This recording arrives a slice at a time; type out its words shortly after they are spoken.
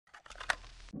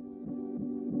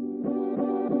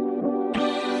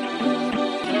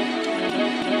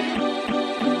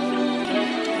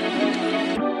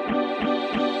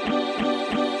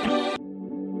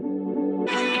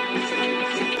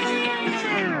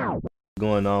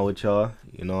going on with y'all?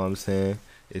 You know what I'm saying?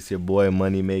 It's your boy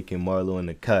Money Making Marlo in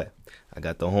the cut. I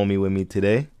got the homie with me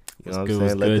today. You know what I'm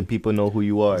saying? Let the people know who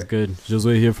you are. It's good.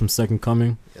 Josue here from Second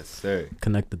Coming. Yes, sir.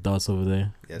 Connect the dots over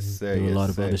there. Yes, sir. Do a yes, lot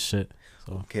of sir. other shit.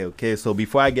 So. Okay. So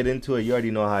before I get into it, you already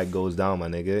know how it goes down, my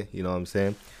nigga. You know what I'm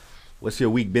saying? What's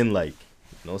your week been like?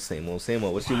 No, same old.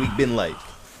 What's your week been like?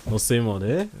 No same old,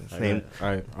 eh? Same. All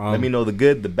right. Let me know the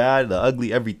good, the bad, the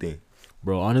ugly, everything.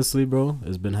 Bro, honestly, bro,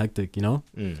 it's been hectic, you know?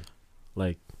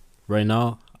 Like, right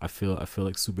now, I feel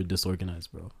like super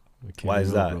disorganized, bro. Why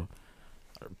is that?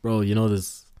 Bro, you know,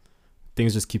 this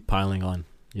things just keep piling on,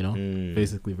 you know?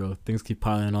 Basically, bro. Things keep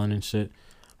piling on and shit.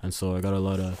 And so I got a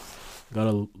lot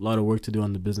of work to do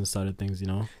on the business side of things, you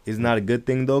know? It's not a good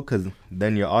thing, though, because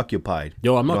then you're occupied.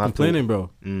 Yo, I'm not complaining, bro.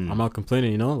 I'm not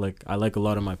complaining, you know? Like, I like a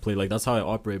lot on my plate. Like, that's how I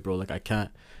operate, bro. Like, I can't.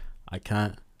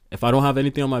 If I don't have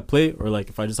anything on my plate, or, like,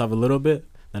 if I just have a little bit,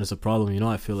 then it's a problem, you know?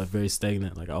 I feel, like, very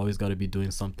stagnant. Like, I always got to be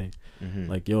doing something.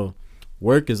 Like, yo,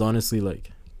 work is honestly,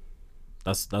 like,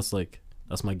 that's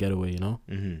my getaway, you know?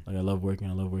 Like, I love working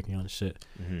on shit.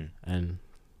 And,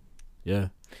 yeah.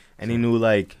 Any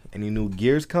new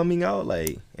gears coming out?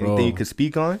 Like, anything you could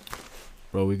speak on?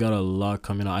 Bro, we got a lot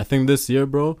coming out. I think this year,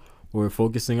 bro, what we're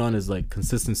focusing on is, like,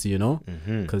 consistency, you know?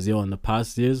 Because, yo, in the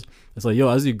past years, it's like, yo,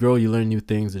 as you grow, you learn new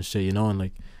things and shit, you know? And,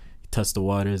 like, you test the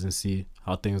waters and see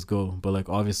how things go. But, like,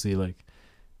 obviously, like,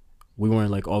 we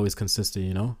weren't, like, always consistent,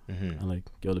 you know? And, like,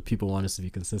 yo, the people want us to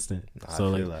be consistent. So,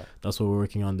 like, that's what we're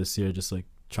working on this year, just, like,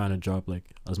 trying to drop, like,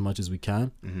 as much as we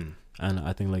can. And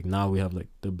I think, like, now we have, like,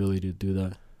 the ability to do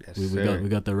that. Yes, we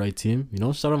got the right team, you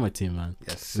know? Shout out my team, man.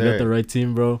 Yes, sir. We got the right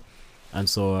team, bro. And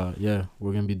so, yeah,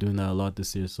 we're going to be doing that a lot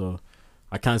this year. So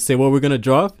I can't say what we're going to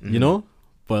drop, you know?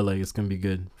 But, like, it's going to be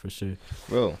good for sure.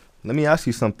 Bro, let me ask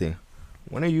you something.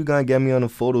 When are you going to get me on a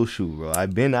photo shoot, bro?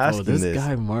 I've been asking this. This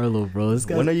guy, Marlo, bro. This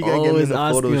guy's when are you gonna get me on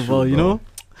a photo shoot, bro? You know?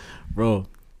 Bro,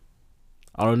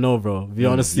 I don't know, bro. Be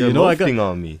honest, you're you know,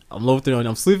 on me. I'm loafing on you.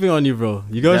 I'm sleeping on you, bro.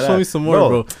 You gotta show me some more,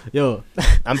 bro. Yo,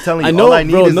 I'm telling you, I know, all I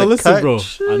need bro. is No, a listen, cut. bro.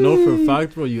 I know for a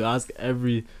fact, bro. You ask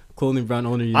every clothing brand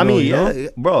owner you know. I mean, yeah,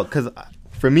 bro. Because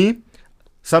for me,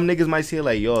 some niggas might say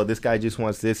like, yo, this guy just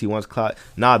wants this. He wants clout.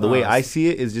 Nah, the way I see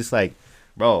it is just like,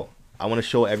 bro, I want to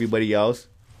show everybody else.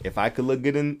 If I could look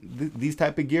good in these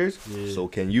type of gears, so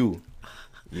can you.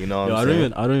 You know what I'm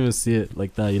saying? I don't even see it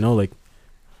like that, you know, like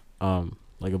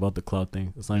about the cloud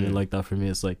thing. It's not even like that for me.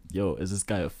 It's like, yo, is this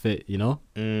guy a fit, you know?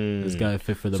 This guy a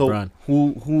fit for the brand.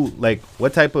 Who like,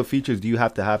 what type of features do you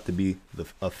have to be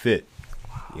a fit?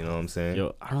 You know what I'm saying?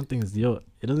 Yo, I don't think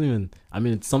it doesn't even, I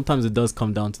mean, sometimes it does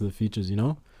come down to the features, you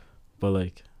know? But,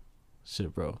 like,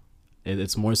 shit, bro.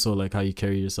 It's more so, like, how you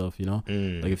carry yourself, you know?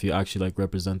 Like, if you actually, like,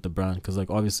 represent the brand. Because, like,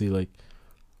 obviously, like,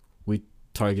 we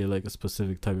target, like, a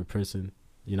specific type of person,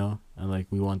 you know? And, like,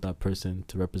 we want that person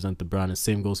to represent the brand. And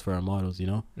same goes for our models, you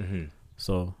know?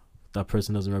 So, if that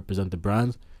person doesn't represent the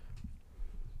brand,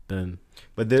 then...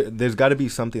 But there's got to be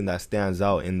something that stands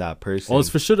out in that person. Oh, it's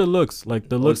for sure the looks. Like,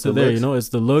 the looks are there, you know? It's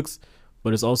the looks,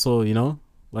 but it's also, you know,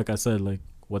 like I said, like,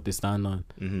 what they stand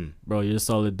on. Bro, you're a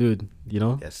solid dude, you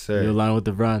know? Yes, sir. You're aligned with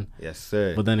the brand. Yes,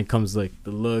 sir. But then it comes, like,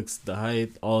 the looks, the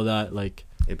height, all that, like...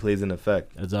 It plays an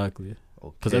effect. Exactly.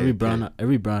 Because every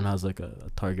brand has, like, a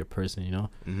target person, you know?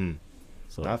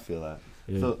 So I feel that.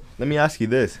 Yeah. So, let me ask you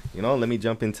this, you know? Let me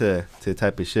jump into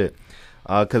type of shit.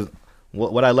 Because...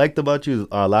 What I liked about you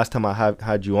is last time I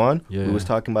had you on, we was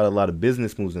talking about a lot of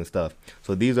business moves and stuff.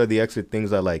 So these are the extra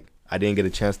things that, like, I didn't get a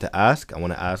chance to ask. I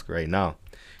want to ask right now,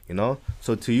 you know?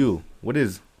 So to you, what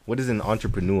is an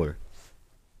entrepreneur?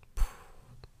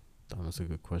 That's a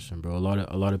good question, bro. A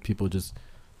lot of people just,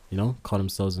 you know, call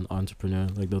themselves an entrepreneur.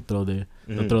 Like, they'll throw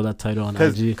that title on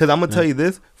IG. Because I'm going to tell you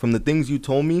this, from the things you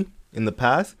told me in the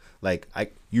past, like,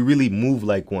 you really move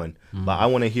like one. But I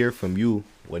want to hear from you,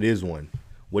 what is one?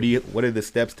 What are the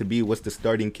steps to be? What's the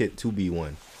starting kit to be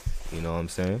one? You know what I'm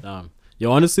saying?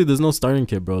 Yo, honestly, there's no starting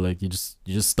kit, bro. Like, you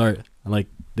just start. And, like,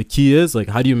 the key is, like,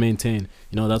 how do you maintain?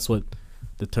 You know, that's what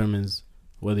determines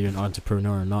whether you're an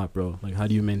entrepreneur or not, bro. Like, how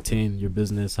do you maintain your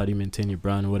business? How do you maintain your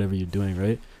brand or whatever you're doing,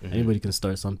 right? Anybody can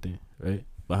start something, right?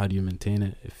 But how do you maintain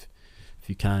it if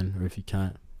you can or if you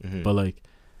can't? But, like,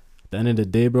 at the end of the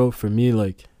day, bro, for me,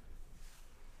 like,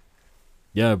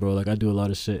 yeah, bro, like, I do a lot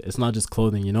of shit. It's not just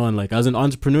clothing, you know? And, like, as an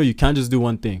entrepreneur, you can't just do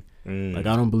one thing. Like,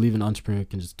 I don't believe an entrepreneur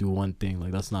can just do one thing.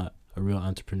 Like, that's not a real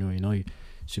entrepreneur, you know? You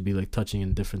should be, like, touching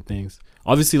in different things.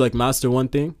 Obviously, like, master one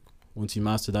thing. Once you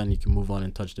master that, and you can move on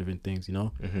and touch different things, you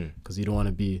know? Because you don't want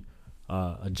to be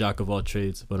a jack of all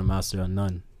trades, but a master at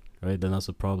none, right? Then that's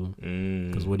a problem.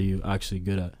 Because what are you actually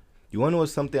good at? You want to know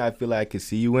something I feel like I could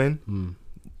see you in?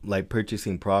 Like,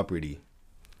 purchasing property.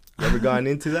 You ever gotten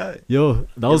into that? Yo,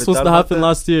 that was supposed to happen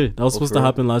last year. That was supposed to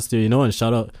happen last year, you know. And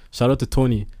shout out to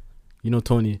Tony. You know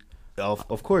Tony.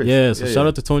 Of course. Yeah. So shout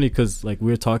out to Tony, because like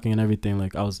we were talking and everything.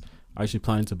 Like I was actually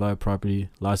planning to buy a property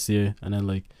last year, and then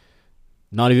like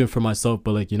not even for myself,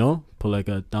 but like, you know, put like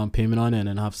a down payment on it and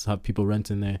then have people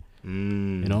renting there. You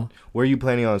know. Where are you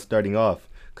planning on starting off?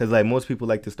 Because like most people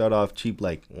like to start off cheap,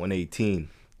 like 118.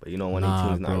 But you know,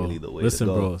 118 is not really the way to go. Listen,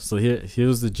 bro. So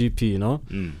here's the GP, you know.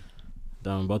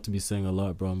 That I'm about to be saying a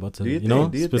lot, bro. I'm about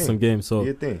to, spit some game.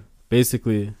 So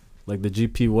basically, like the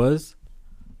GP was,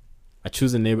 I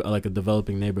choose a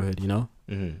developing neighborhood, you know,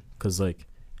 because like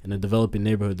in a developing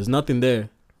neighborhood, there's nothing there,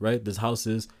 right? There's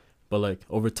houses, but like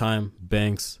over time,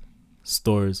 banks,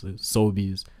 stores, like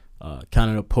Sobeys,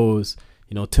 Canada Post,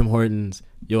 you know, Tim Hortons,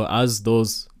 as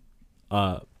those,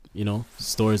 you know,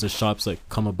 stores or shops like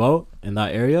come about in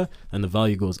that area, and the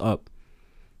value goes up.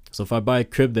 So if I buy a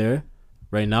crib there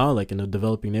right now, like in a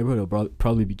developing neighborhood, it'll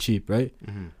probably be cheap, right?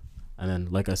 And then,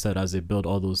 like I said, as they build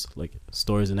all those like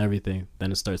stores and everything, then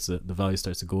the value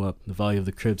starts to go up. The value of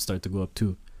the cribs start to go up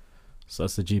too. So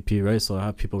that's the GP, right? So I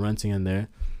have people renting in there,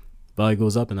 value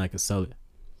goes up, and I can sell it.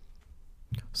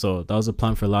 So that was a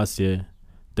plan for last year.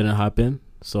 Didn't happen.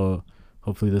 So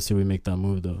hopefully this year we make that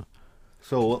move though.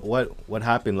 So what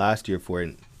happened last year for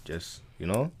it? Just, you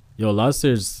know? Yo, last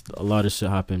year's a lot of shit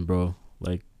happened, bro.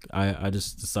 Like I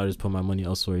just decided to put my money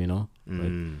elsewhere, you know?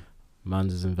 Like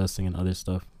man's is investing in other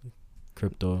stuff,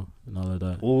 crypto and all of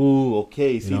that. Oh,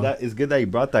 okay. See, that is good that you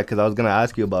brought that, because I was gonna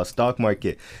ask you about stock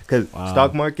market, because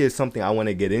stock market is something I want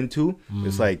to get into.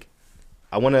 It's like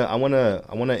I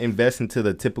wanna invest into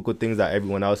the typical things that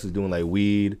everyone else is doing, like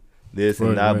weed, this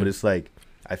and that. But it's like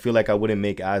I feel like I wouldn't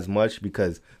make as much,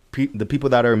 because the people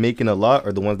that are making a lot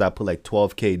are the ones that put like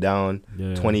 12K down,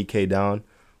 20K down.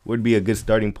 Would be a good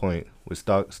starting point with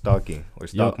stocking or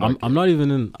stock market. I'm not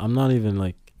even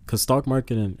like, because stock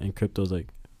market and crypto is like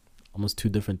almost two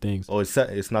different things. Oh, it's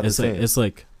not the same. It's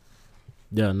like,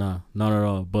 yeah, nah, not at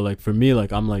all. But like for me,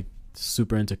 like I'm like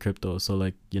super into crypto. So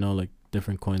like, you know, like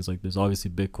different coins, like there's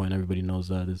obviously Bitcoin, everybody knows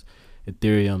that. There's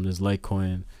Ethereum, there's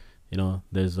Litecoin, you know,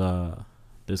 there's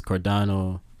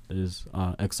Cardano, there's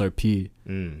XRP.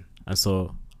 And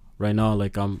so right now,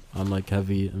 like I'm like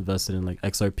heavy invested in like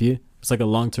XRP. It's like a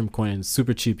long-term coin. It's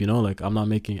super cheap, you know, like I'm not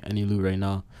making any loot right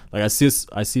now. Like I see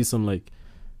some like,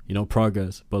 you know,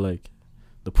 progress, but like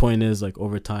the point is like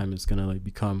over time it's gonna like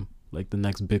become like the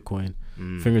next Bitcoin.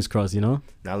 Fingers crossed, you know.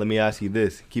 Now let me ask you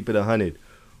this, keep it 100.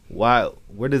 Where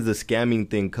does the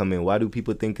scamming thing come in? Why do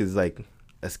people think it's like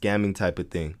a scamming type of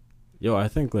thing? Yo, I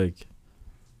think like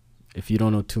if you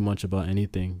don't know too much about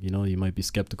anything, you know, you might be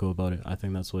skeptical about it. I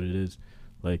think that's what it is.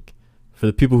 Like for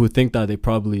the people who think that,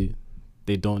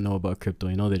 they don't know about crypto,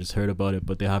 you know, they just heard about it,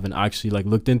 but they haven't actually like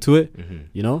looked into it.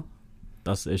 You know,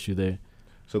 that's the issue there.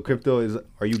 So crypto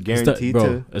are you guaranteed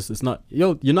to? It's not,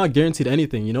 you're not guaranteed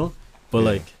anything, you know, but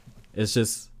like it's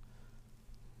just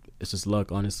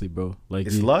luck, honestly, bro. Like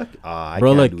it's luck. I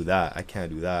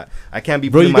can't do that. I can't be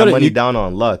putting my money down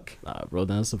on luck. Nah, bro,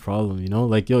 that's the problem, you know.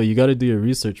 Like, yo, you gotta do your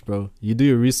research, bro. You do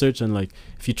your research, and like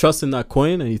if you trust in that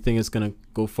coin and you think it's gonna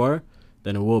go far,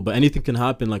 then it will. But anything can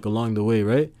happen like along the way,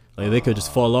 right? Like they could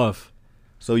just fall off.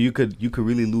 So you could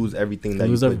really lose everything that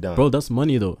you put down. Bro, that's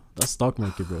money though. That's stock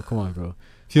market, bro. Come on, bro.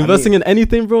 If you're investing in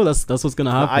anything, bro, that's what's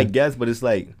gonna happen. I guess, but it's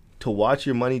like to watch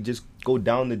your money just go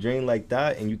down the drain like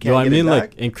that, and you can't. Yo, I mean,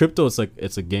 like in crypto,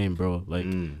 it's a game, bro. Like,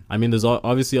 I mean, there's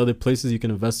obviously other places you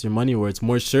can invest your money where it's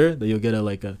more sure that you'll get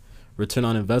a return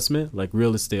on investment. Like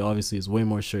real estate, obviously, is way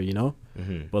more sure, you know.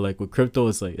 But like with crypto,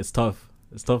 it's like it's tough.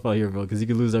 It's tough out here, bro, because you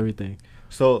can lose everything.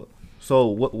 So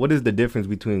what is the difference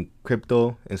between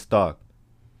crypto and stock?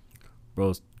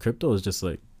 Bro, crypto is just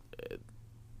like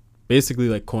basically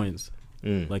like coins,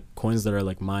 like coins that are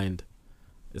like mined.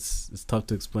 It's tough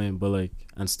to explain, but like,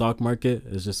 and stock market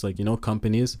is just like, you know,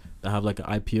 companies that have like an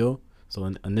IPO, so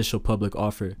an initial public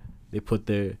offer. They put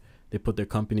their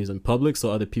companies in public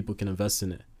so other people can invest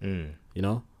in it. You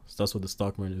know, so that's what the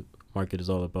stock market is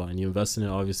all about. And you invest in it,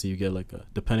 obviously you get like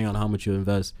depending on how much you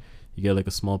invest, you get like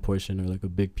a small portion or like a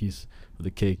big piece of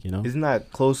the cake, you know. Isn't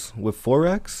that close with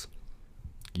Forex?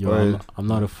 Yo, I'm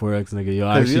not a Forex nigga. Yo,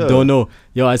 I actually don't know.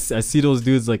 Yo, I see those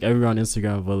dudes like everywhere on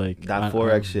Instagram, but like that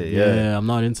Forex shit. Yeah, I'm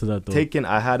not into that though.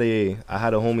 I had a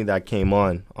homie that came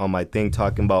on my thing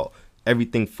talking about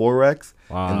everything Forex,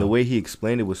 and the way he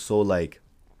explained it was so like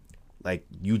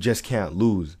you just can't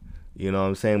lose. You know what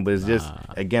I'm saying? But it's just,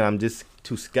 again, I'm just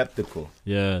too skeptical.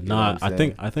 Yeah, I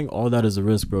think all that is a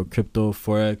risk, bro. Crypto,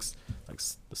 Forex, like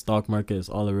the stock market is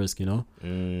all a risk, you know.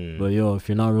 But yo, if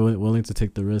you're not really willing to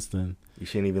take the risk, then you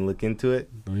shouldn't even look into it.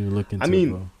 Don't even look into it,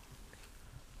 bro.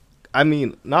 I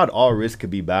mean, not all risk could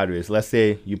be bad risk. Let's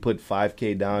say you put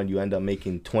 5K down, you end up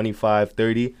making 25,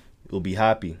 30, you'll be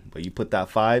happy. But you put that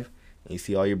 5 and you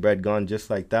see all your bread gone just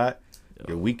like that,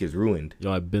 your week is ruined.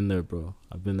 Yo, I've been there, bro.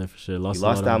 I've been there for sure. You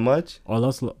lost that much? Oh, I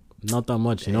lost not that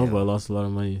much, you know, but I lost a lot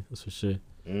of money. That's for sure.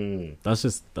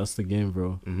 That's the game,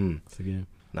 bro. That's the game.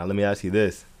 Now let me ask you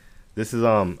this. This is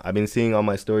I've been seeing on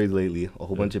my stories lately, a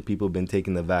whole bunch of people been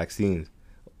taking the vaccines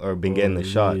or been getting the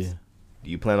shots. Do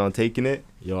you plan on taking it?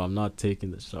 Yo, I'm not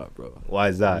taking the shot, bro. Why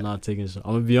is that? I'm not taking the shot.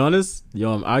 I'm gonna be honest.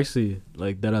 Yo, I'm actually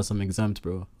like that as I'm exempt,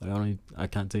 bro. Like I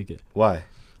can't take it. Why?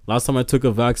 Last time I took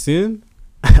a vaccine,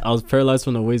 I was paralyzed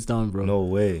from the waist down, bro. No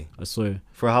way. I swear.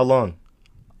 For how long?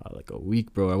 Like a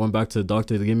week, bro. I went back to the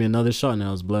doctor to give me another shot, and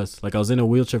I was blessed. Like I was in a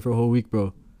wheelchair for a whole week,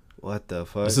 bro. What the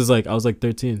fuck? This is like I was like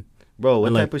 13. Bro,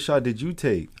 what type of shot did you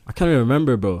take? I can't even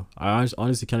remember, bro. I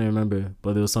honestly can't even remember.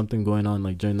 But there was something going on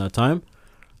like during that time.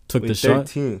 Took the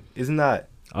 13. shot. Isn't that?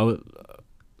 I would.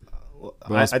 Bro,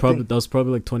 that was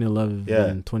probably like 2011. Yeah,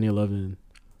 2011.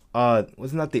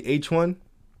 Wasn't that the H1?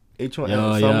 H1.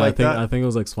 Yeah, like I think it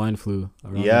was like swine flu.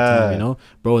 Around that time, you know,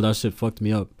 bro, that shit fucked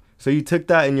me up. So you took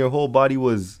that and your whole body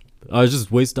was. I was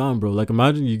just waist down, bro. Like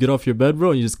imagine you get off your bed, bro,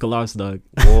 and you just collapse, dog.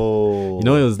 Whoa. You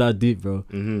know it was that deep, bro.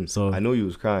 So I know you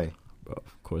was crying. Bro,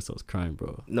 of course I was crying,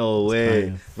 bro. No way,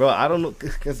 crying. Bro. I don't know,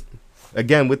 cause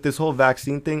again with this whole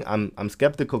vaccine thing, I'm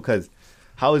skeptical. Cause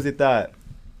how is it that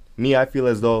I feel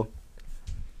as though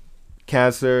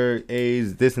cancer,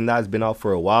 AIDS, this and that has been out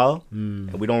for a while,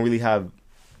 and we don't really have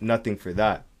nothing for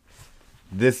that.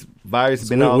 This virus has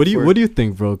been out. What do you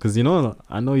think, bro? Cause you know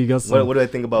I know you got some. What do I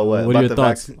think about what? What about are your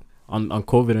thoughts on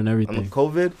COVID and everything? On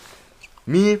COVID,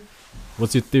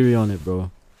 what's your theory on it,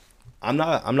 bro? I'm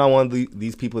not one of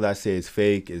these people that say it's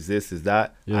fake, is this, is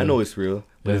that. Yeah. I know it's real,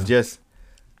 but it's just,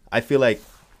 I feel like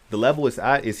the level it's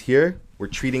at is here. We're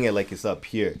treating it like it's up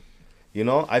here. You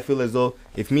know, I feel as though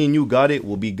if me and you got it,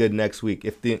 we'll be good next week.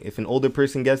 If an older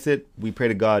person gets it, we pray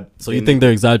to God. So you think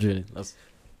they're exaggerating?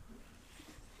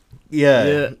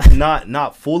 Yeah.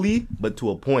 Not fully, but to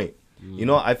a point. You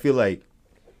know, I feel like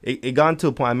it got to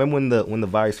a point. I remember when the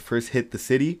virus first hit the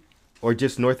city, or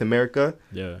just North America.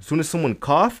 Yeah. As soon as someone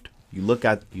coughed, you look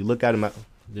at him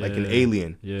like an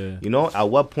alien. Yeah. You know, at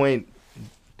what point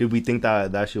did we think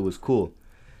that shit was cool?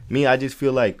 I just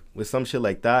feel like with some shit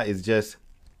like that, it's just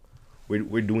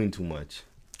we're doing too much.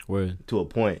 Word. To a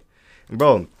point. And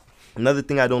bro, another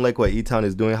thing I don't like what E-Town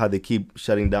is doing, how they keep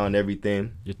shutting down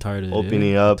everything. You're tired of it.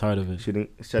 Opening up. Tired of it.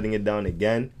 Shutting it down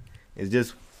again. It's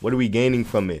just, what are we gaining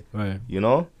from it? Right. You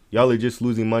know? Y'all are just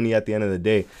losing money at the end of the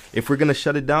day. If we're gonna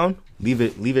shut it down, leave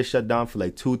it shut down for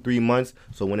like 2-3 months.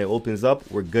 So when it opens up,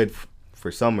 we're good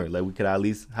for summer. Like we could at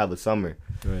least have a summer.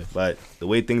 Right. But the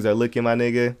way things are looking, my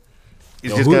nigga,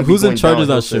 it's just gonna be who's in charge of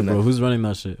that shit, bro? Who's running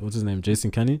that shit? What's his name?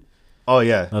 Jason Kenney? Oh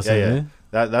yeah, that's yeah.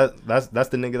 That's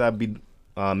the nigga that be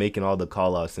making all the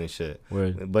call outs and shit.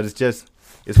 Word. But it's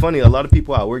funny. A lot of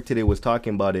people at work today was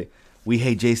talking about it. We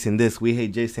hate Jason this. We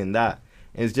hate Jason that.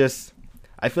 And it's just.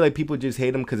 I feel like people just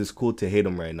hate him because it's cool to hate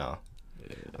him right now.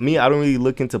 Yeah. I don't really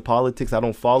look into politics. I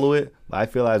don't follow it. But I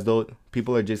feel as though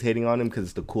people are just hating on him because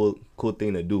it's the cool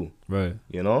thing to do. Right.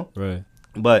 You know? Right.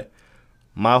 But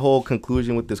my whole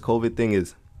conclusion with this COVID thing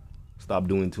is stop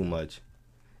doing too much.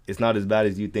 It's not as bad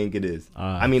as you think it is.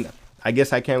 I mean, I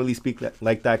guess I can't really speak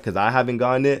like that because I haven't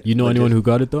gotten it. You know anyone who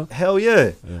got it, though? Hell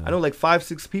yeah. I know like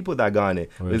 5-6 people that gotten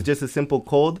it. Right. It's just a simple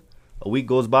cold. A week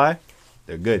goes by.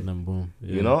 They're good. And then boom.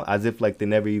 Yeah. You know, as if like they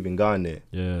never even gotten it.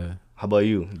 Yeah. How about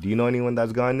you? Do you know anyone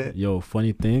that's gotten it? Yo,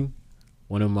 funny thing,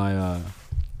 one of my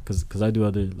cause I do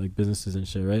other like businesses and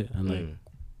shit, right? And like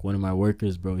one of my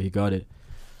workers, bro, he got it.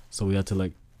 So we had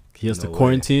to he has to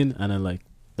quarantine, and then like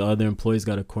the other employees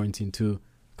got to quarantine too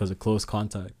because of close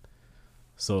contact.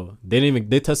 So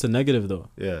they tested negative though.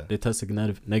 Yeah. They tested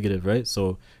negative, right?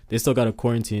 So they still got to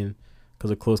quarantine because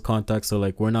of close contact. So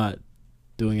like we're not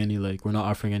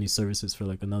offering any services for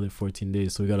like another 14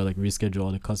 days, so we gotta like reschedule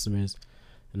all the customers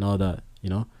and all that,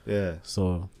 you know. Yeah.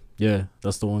 So yeah,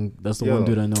 that's the one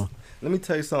dude I know. Let me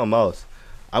tell you something else.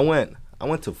 I went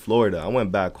to Florida. I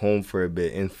went back home for a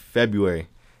bit in February,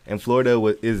 and Florida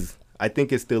I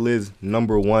think it still is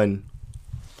 #1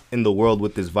 in the world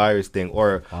with this virus thing,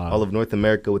 or all of North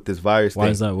America with this virus thing. Why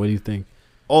is that? What do you think?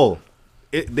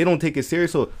 They don't take it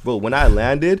serious. So bro, when I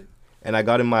landed and I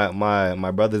got in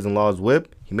my brother-in-law's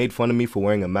whip, he made fun of me for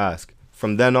wearing a mask.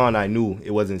 From then on, I knew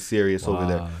it wasn't serious over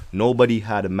there. Nobody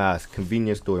had a mask.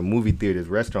 Convenience store, movie theaters,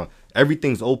 restaurant,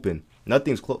 everything's open.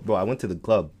 Nothing's closed. Bro, I went to the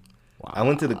club. I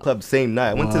went to the club same night.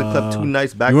 I went to the club 2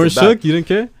 nights back to back. You weren't shook? You didn't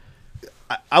care?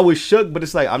 I was shook, but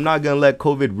it's like I'm not gonna let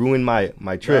COVID ruin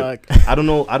my trip. I don't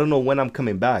know when I'm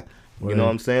coming back. You know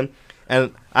what I'm saying?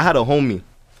 And I had a homie.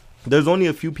 There's only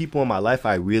a few people in my life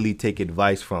I really take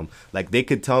advice from. Like, they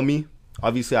could tell me,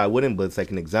 obviously I wouldn't, but it's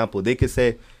like an example. They could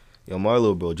say, yo,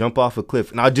 Marlo, bro, jump off a cliff.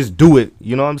 And I'll just do it.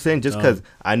 You know what I'm saying? Just because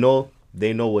I know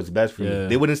they know what's best for me.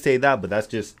 They wouldn't say that, but that's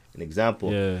just an example.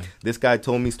 This guy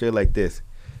told me straight like this.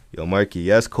 Yo, Marky,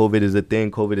 yes, COVID is a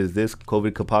thing. COVID is this.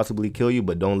 COVID could possibly kill you,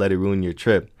 but don't let it ruin your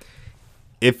trip.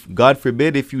 If, God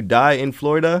forbid, if you die in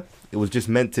Florida, it was just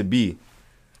meant to be.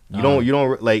 You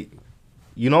don't, like,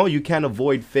 you know, you can't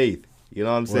avoid faith. You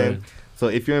know what I'm saying? So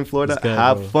if you're in Florida,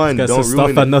 have fun. Don't ruin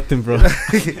stop at nothing, bro.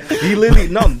 He literally,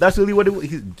 no, that's really what it was.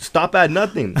 Stop at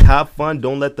nothing. Have fun.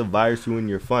 Don't let the virus ruin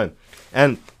your fun.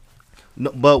 And,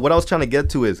 but what I was trying to get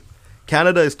to is,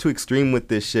 Canada is too extreme with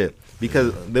this shit.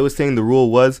 Because they were saying the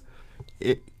rule was,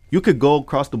 you could go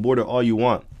across the border all you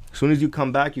want. As soon as you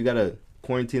come back, you got to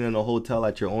quarantine in a hotel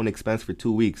at your own expense for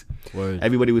 2 weeks.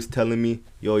 Everybody was telling me,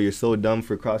 yo, you're so dumb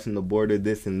for crossing the border,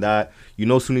 this and that. You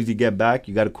know, as soon as you get back,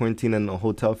 you got to quarantine in a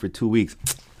hotel for 2 weeks.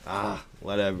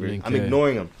 Whatever. I'm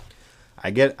ignoring them. I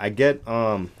get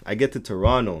to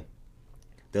Toronto.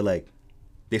 They're like,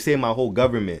 they say my whole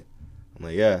government. I'm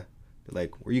like, yeah. They're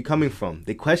like, where you coming from?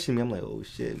 They question me. I'm like, oh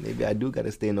shit, maybe I do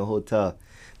gotta stay in the hotel.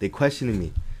 They questioning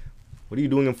me. What are you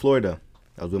doing in Florida?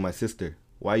 I was with my sister.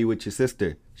 Why are you with your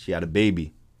sister? She had a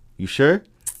baby. You sure?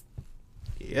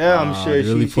 Yeah, I'm sure.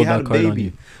 Really she had a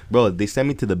baby. Bro, they sent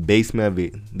me to the basement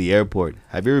of the airport.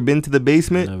 Have you ever been to the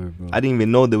basement? Never, bro. I didn't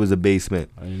even know there was a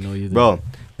basement. I didn't know either. Bro,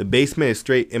 the basement is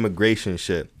straight immigration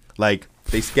shit. Like,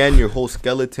 they scan your whole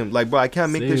skeleton. Like, bro, I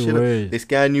can't make this shit up. They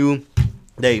scan you.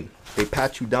 They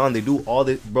pat you down. They do all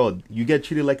this. Bro, you get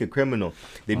treated like a criminal.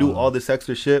 They do all this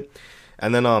extra shit.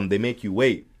 And then they make you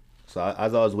wait. So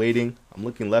as I was waiting, I'm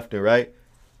looking left and right.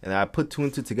 And I put two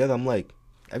and two together. I'm like,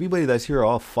 everybody that's here are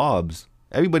all fobs.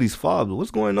 Everybody's fobs.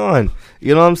 What's going on?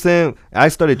 You know what I'm saying? I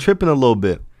started tripping a little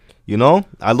bit. You know?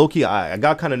 I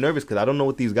got kind of nervous because I don't know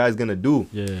what these guys going to do.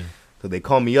 Yeah. So they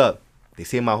call me up. They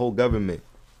say my whole government.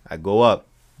 I go up.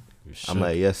 I'm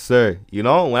like, yes, sir. You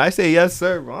know, when I say yes,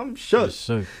 sir, bro, I'm shook.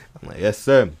 I'm like, yes,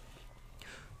 sir.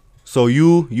 So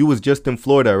you was just in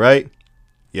Florida, right?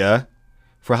 Yeah.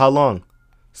 For how long?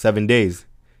 7 days.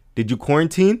 Did you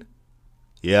quarantine?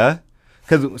 Yeah.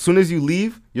 Because as soon as you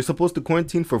leave, you're supposed to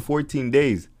quarantine for 14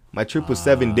 days. My trip was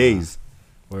 7 days.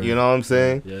 Word. You know what I'm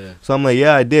saying? Yeah. So I'm like,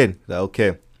 yeah, I did. Like,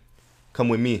 okay, come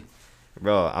with me.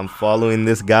 Bro, I'm following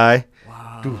this guy.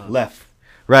 Wow. Dude, left.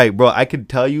 Right, bro, I could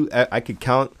tell you, I could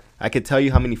tell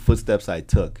you how many footsteps I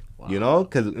took. Wow. You know?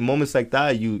 Because in moments like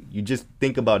that, you just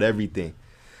think about everything.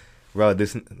 Bro,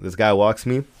 this guy walks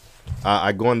me.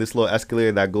 I go on this little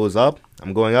escalator that goes up.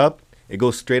 I'm going up. It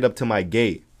goes straight up to my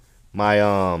gate.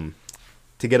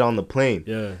 To get on the plane.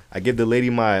 Yeah. I give the lady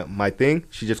my thing.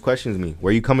 She just questions me.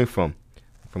 Where are you coming from?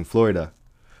 From Florida.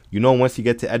 You know, once you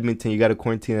get to Edmonton, you got to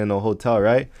quarantine in a hotel,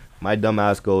 right? My dumb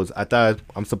ass goes, I thought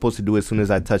I'm supposed to do it as soon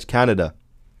as I touch Canada.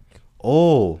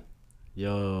 Oh.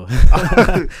 Yo.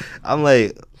 I'm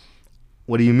like,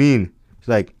 what do you mean? She's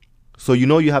like, so you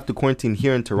know you have to quarantine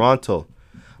here in Toronto.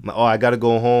 I'm like, oh, I got to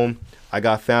go home. I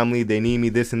got family. They need me,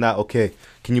 this and that. Okay.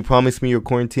 Can you promise me you're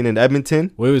quarantined in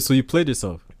Edmonton? Wait, so you played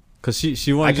yourself? Because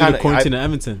she wanted you to quarantine in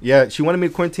Edmonton. Yeah, she wanted me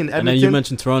to quarantine in Edmonton. And then you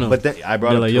mentioned Toronto. But then I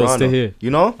brought up like, Toronto. Yo, stay here.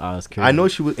 You know? That's crazy. I know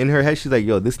she was in her head. She's like,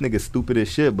 yo, this nigga stupid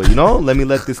as shit. But, you know, let me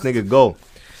let this nigga go.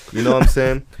 You know what I'm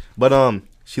saying? But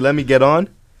she let me get on.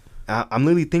 I'm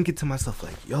literally thinking to myself,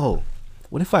 like, yo,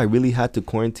 what if I really had to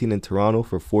quarantine in Toronto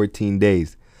for 14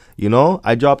 days? You know?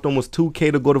 I dropped almost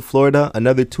 $2,000 to go to Florida,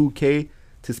 another $2,000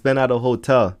 to spend at a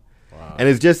hotel. Wow. And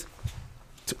it's just...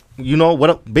 You know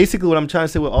basically what I'm trying to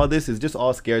say with all this is just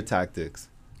all scare tactics.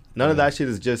 None of that shit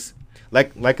is just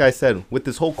like I said, with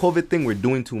this whole COVID thing, we're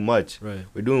doing too much. Right.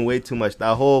 We're doing way too much.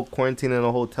 That whole quarantine in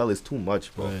a hotel is too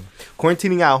much, bro. Right.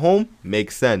 Quarantining at home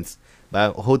makes sense.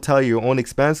 But a hotel at your own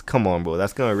expense, come on, bro.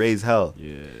 That's gonna raise hell.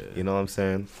 Yeah. You know what I'm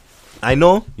saying? I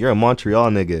know you're a Montreal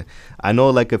nigga. I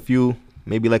know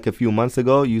maybe like a few months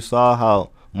ago, you saw how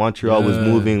Montreal was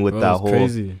moving with that whole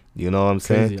crazy. You know what I'm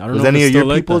saying? I don't was know any of your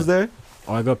like peoples there?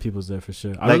 Oh, I got peoples there for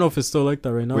sure. I don't know if it's still like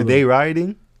that right now. Were they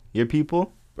rioting? Your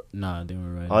people? Nah, they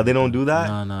weren't rioting. Oh, they don't do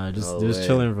that? Nah. Just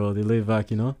chilling, bro. They lay back,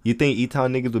 you know? You think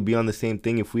E-Town niggas would be on the same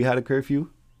thing if we had a curfew?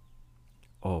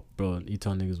 Oh, bro.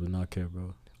 E-Town niggas would not care,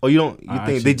 bro. Oh, you think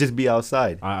actually, they'd just be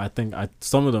outside? I think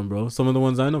some of them, bro. Some of the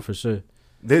ones I know for sure.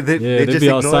 They'd just be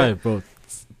outside, bro.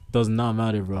 Does not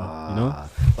matter, bro. You know?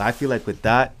 But I feel like with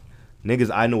that,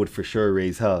 niggas I know would for sure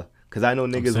raise hell. Because I know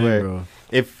niggas bro.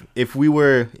 if we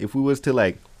was to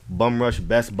like bum rush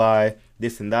Best Buy,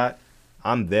 this and that,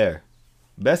 I'm there.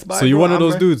 Best Buy. So you're one of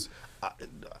those dudes.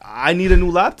 I need a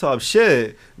new laptop.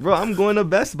 Shit, bro, I'm going to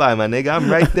Best Buy, my nigga. I'm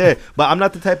right there. But I'm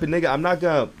not the type of nigga. I'm not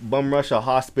gonna bum rush a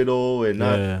hospital and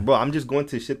not, bro. I'm just going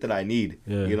to shit that I need.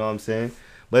 Yeah. You know what I'm saying?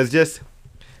 But it's just,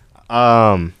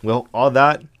 well, all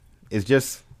that is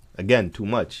just again too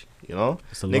much. You know,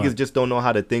 niggas just don't know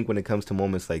how to think when it comes to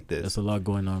moments like this. There's a lot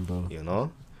going on, bro. You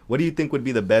know, what do you think would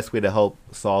be the best way to help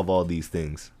solve all these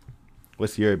things?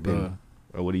 What's your opinion,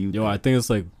 or what do you? I think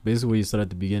it's like basically what you said at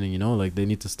the beginning. You know, like they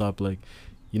need to stop like.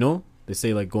 You know, they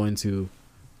say like going to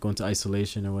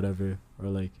isolation or whatever, or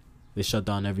like they shut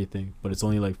down everything, but it's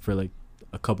only like for like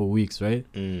a couple weeks, right?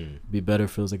 Be better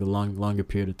if it was like a longer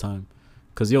period of time.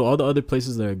 Cause all the other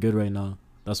places that are good right now,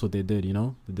 that's what they did. You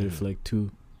know, they did it for like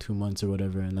two months or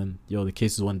whatever, and then the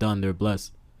cases went down. They're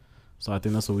blessed. So I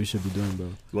think that's what we should be doing, bro.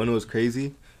 You wanna know what's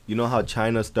crazy? You know how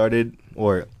China started,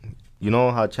 or you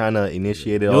know how China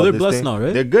initiated all this they're blessed now,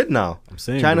 right? They're good now. I'm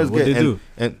saying, China's bro, what good, they do?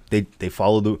 And they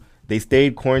followed the. They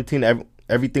stayed quarantined.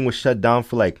 Everything was shut down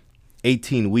for like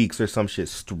 18 weeks or some shit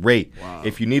straight. Wow.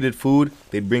 If you needed food,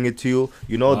 they'd bring it to you.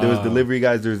 You know, there was delivery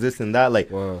guys, there's this and that. Like,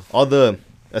 all the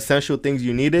essential things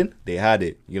you needed, they had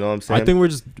it. You know what I'm saying? I think we're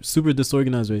just super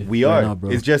disorganized right now, bro.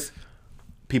 It's just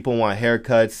people want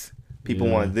haircuts. People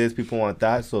want this. People want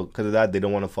that. So because of that, they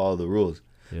don't want to follow the rules.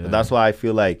 Yeah. But that's why I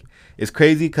feel like it's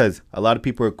crazy because a lot of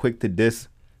people are quick to diss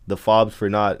the fobs for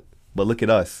not. But look at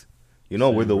us. You know,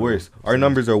 we're the worst. Our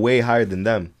numbers are way higher than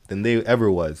them, than they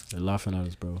ever was. They're laughing at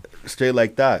us, bro. Straight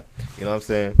like that. You know what I'm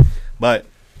saying? But,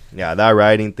 yeah, that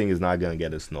rioting thing is not going to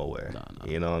get us nowhere. Nah.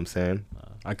 You know what I'm saying?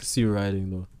 I could see you rioting,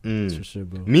 though. That's for sure,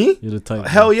 bro. Me? You're the type.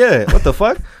 Hell yeah. What the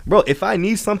fuck? Bro, if I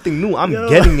need something new, I'm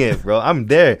getting it, bro. I'm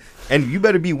there. And you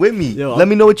better be with me. Let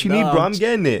me know what you need, bro. I'm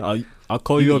getting it. I'll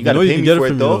call you up. You gotta pay me get for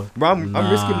it, though. Me, bro, I'm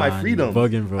risking my freedom.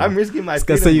 Bugging, bro. I'm risking my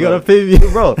freedom. Say you gotta pay me.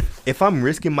 Bro, if I'm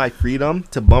risking my freedom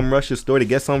to bum rush a store to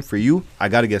get something for you, I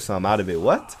gotta get something out of it.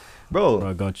 What? Bro,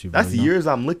 I got you, bro. That's years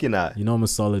I'm looking at. You know I'm a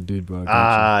solid dude, bro.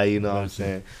 You know what I'm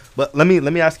saying? But let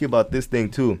me ask you about this thing,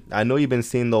 too. I know you've been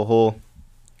seeing the whole,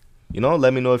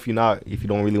 let me know if you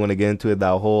don't really want to get into it,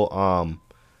 that whole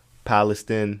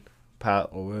Palestine,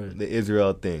 the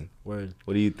Israel thing. Word.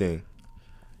 What do you think?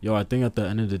 I think at the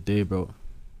end of the day, bro,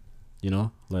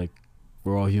 like,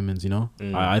 we're all humans,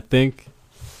 I think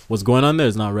what's going on there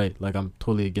is not right. Like, I'm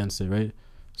totally against it, right?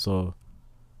 So,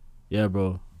 yeah,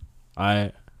 bro.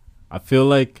 I feel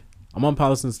like I'm on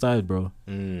Palestine's side, bro.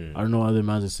 I don't know what other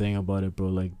mans are saying about it, bro.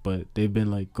 Like, but they've been,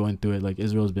 like, going through it. Like,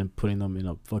 Israel's been putting them in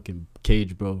a fucking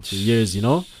cage, bro, for years,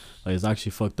 Like, it's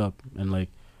actually fucked up. And, like,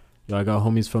 I got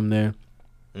homies from there.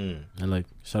 And, like,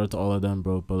 shout out to all of them,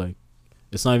 bro. But, like,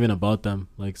 it's not even about them.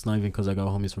 Like, it's not even because I got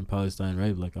homies from Palestine,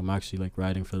 right? Like, I'm actually, like,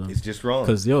 riding for them. It's just wrong.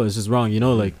 Because, it's just wrong.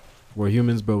 Like, we're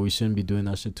humans, bro. We shouldn't be doing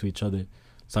that shit to each other.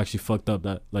 It's actually fucked up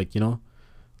that, like,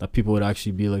 that people would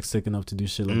actually be, like, sick enough to do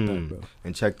shit like that, bro.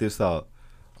 And check this out.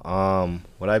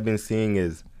 What I've been seeing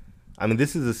is,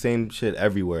 this is the same shit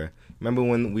everywhere. Remember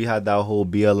when we had that whole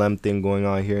BLM thing going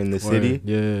on here in the city?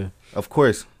 Yeah. Of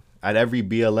course, at every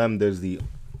BLM, there's the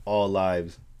all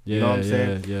lives. You know what I'm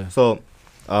saying? Yeah. So,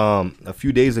 a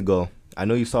few days ago, I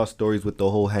know you saw stories with the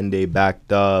whole Hyundai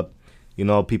backed up,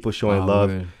 people showing love.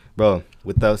 Word. Bro,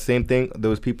 with the same thing, there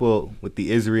was people with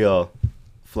the Israel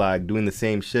flag doing the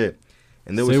same shit.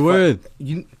 And there was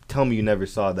you tell me you never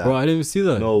saw that. Bro, I didn't even see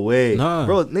that. No way. Nah.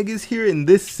 Bro, niggas here in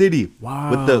this city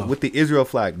with the Israel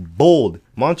flag, bold.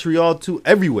 Montreal too,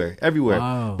 everywhere.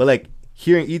 Wow. But like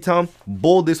here in E-Town,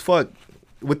 bold as fuck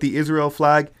with the Israel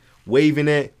flag, waving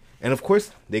it. And of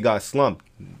course, they got slumped.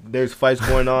 There's fights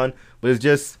going on, but it's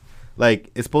just like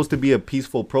it's supposed to be a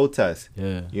peaceful protest.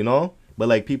 Yeah. But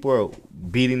like people are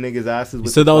beating niggas' asses. You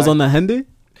said that was on the Hyundai?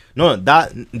 No,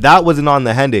 that wasn't on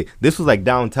the Hyundai. This was like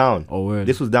downtown. Oh, word.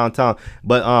 This was downtown.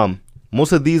 But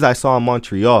most of these I saw in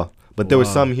Montreal. But there were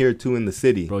some here too in the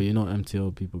city. Bro, you know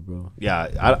MTL people, bro.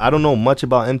 Yeah, I don't know much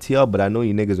about MTL, but I know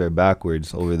you niggas are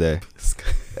backwards over there.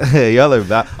 Y'all are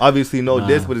back. Obviously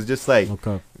this, but it's just like,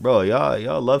 bro,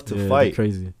 y'all love to fight.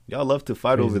 Crazy. Y'all love to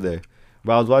fight over there.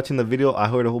 Bro, I was watching the video. I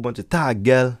heard a whole bunch of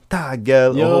Tagel,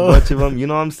 a whole bunch of them. You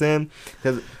know what I'm saying?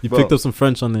 You picked up some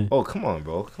French on there. Oh, come on,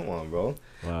 bro.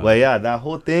 Wow. But yeah, that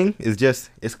whole thing is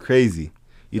just, it's crazy.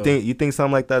 You think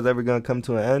something like that is ever gonna come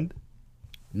to an end?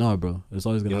 No, bro. It's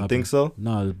always gonna happen. You don't think so?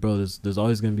 No, bro. There's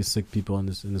always gonna be sick people in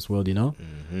this world.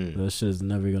 That shit is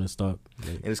never gonna stop.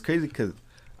 And it's crazy because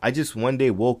I just one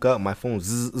day woke up, my phone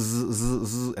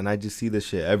zzz, and I just see this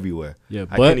shit everywhere. Yeah,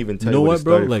 but I can't even tell you what,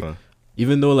 bro? Like,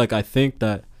 even though like I think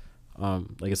that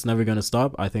like it's never gonna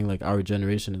stop, I think like our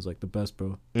generation is like the best,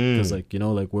 bro. Because like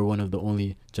like we're one of the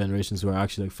only generations who are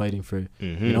actually like fighting for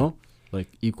like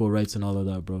equal rights and all of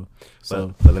that, bro.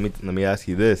 So but let me ask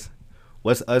you this: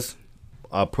 what's us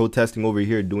protesting over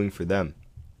here doing for them?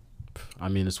 I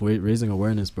mean, it's raising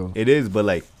awareness, bro. It is, but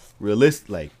like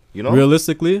realistically,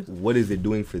 what is it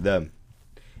doing for them?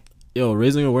 Yo,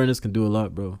 raising awareness can do a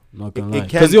lot, bro. I'm not gonna lie.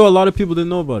 Because a lot of people didn't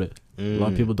know about it. A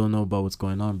lot of people don't know about what's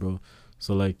going on, bro.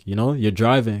 So like, you're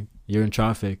driving, you're in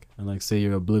traffic, and like say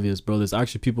you're oblivious, bro. There's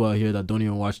actually people out here that don't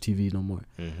even watch TV no more.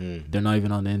 They're not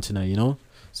even on the internet,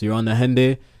 So you're on the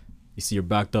Hyundai, you see you're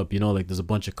backed up, like there's a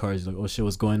bunch of cars. You're like, oh shit,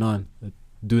 what's going on? The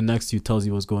dude next to you tells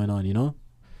you what's going on,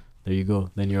 There you go.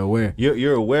 Then you're aware.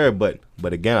 You're aware, but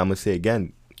again, I'm gonna say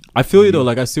again. I feel you though.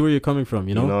 Like I see where you're coming from.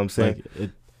 You know what I'm saying? Like,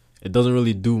 it doesn't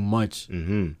really do much.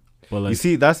 But like, you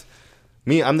see, that's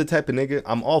me. I'm the type of nigga.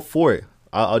 I'm all for it.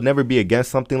 I'll never be against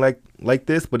something like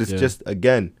this. But it's just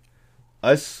again,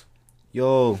 us,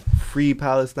 free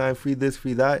Palestine, free this,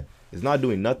 free that. It's not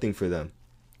doing nothing for them.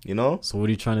 So what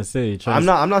are you trying to say? I'm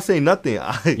not saying nothing.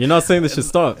 You're not saying this should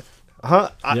stop.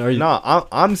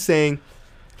 I'm saying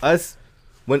us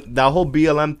when that whole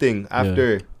BLM thing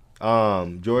after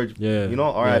George,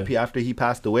 RIP, after he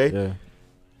passed away.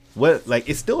 What, like,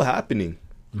 it's still happening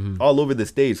all over the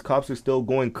states. Cops are still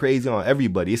going crazy on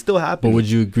everybody. It's still happening. But would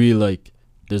you agree, like,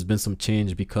 there's been some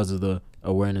change because of the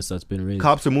awareness that's been raised?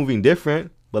 Cops are moving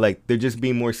different, but like they're just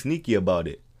being more sneaky about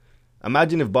it.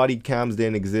 Imagine if body cams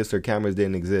didn't exist or cameras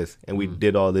didn't exist and we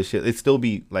did all this shit. It'd still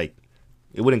be like,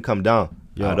 it wouldn't come down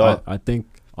at all. I think,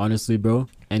 honestly, bro,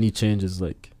 any change is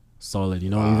like solid,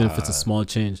 even if it's a small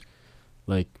change.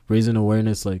 Like, raising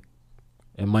awareness, like,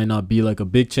 it might not be like a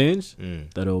big change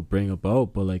that it'll bring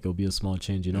about, but like it'll be a small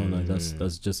change, like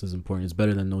that's just as important. It's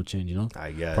better than no change,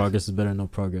 I guess progress is better than no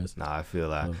progress. I feel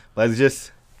that, but it's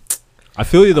just, I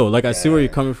feel you though. Like, I see where you're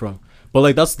coming from, but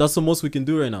like that's the most we can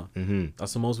do right now.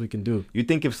 That's the most we can do. You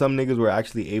think if some niggas were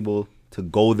actually able to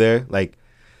go there, like,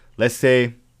 let's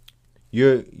say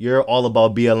you're all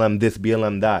about BLM this,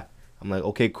 BLM that. I'm like,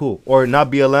 okay, cool. Or not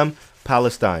BLM,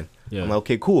 Palestine. I'm like,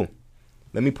 okay, cool.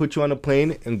 Let me put you on a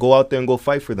plane and go out there and go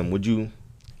fight for them. Would you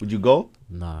go?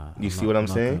 Nah. You see what I'm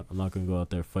saying? I'm not gonna go out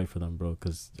there and fight for them, bro,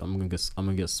 because I'm gonna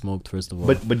get smoked first of all.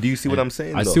 But do you see what I'm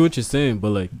saying? I see what you're saying,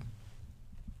 but like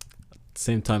at the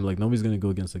same time, like nobody's gonna go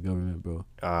against the government, bro.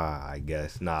 I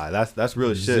guess. Nah, that's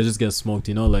real shit. You just get smoked,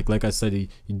 Like I said, you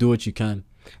do what you can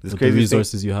with the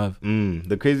resources you have.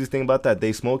 The craziest thing about that,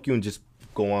 they smoke you and just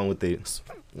go on with the day. It's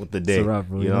a wrap,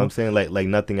 bro, you know what I'm saying? Like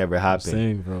nothing ever happened.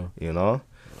 Same, bro.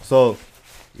 So.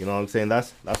 You know what I'm saying?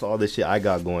 That's all the shit I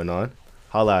got going on.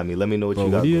 Holla at me. Let me know what you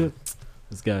got going.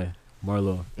 This guy,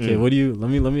 Marlo. Okay, what do you... Let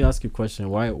me ask you a question.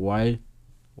 Why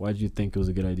did you think it was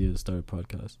a good idea to start a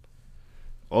podcast?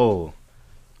 Oh.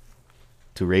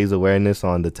 To raise awareness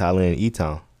on the talent in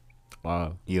E-Town.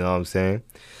 Wow. You know what I'm saying?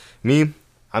 Me,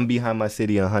 I'm behind my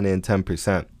city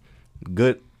 110%.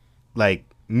 Good. Like,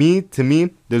 to me,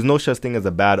 there's no such thing as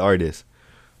a bad artist.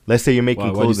 Let's say you're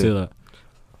making clothing. Why do you say that?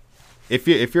 If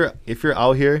you're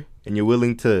out here and you're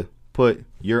willing to put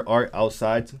your art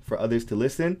outside for others to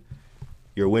listen,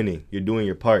 you're winning. You're doing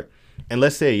your part. And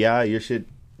let's say, your shit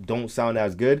don't sound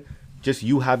as good. Just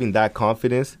you having that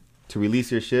confidence to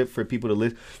release your shit for people to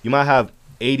listen. You might have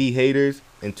 80 haters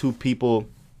and 2 people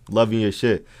loving your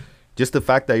shit. Just the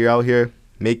fact that you're out here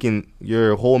making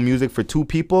your whole music for 2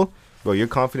 people, bro, your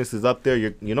confidence is up there.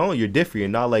 You're different. You're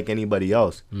not like anybody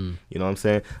else. You know what I'm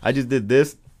saying? I just did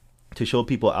this to show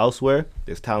people elsewhere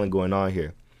there's talent going on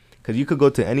here. Because you could go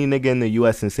to any nigga in the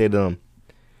U.S. and say to them,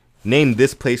 name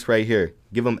this place right here.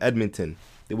 Give them Edmonton.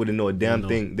 They wouldn't know a damn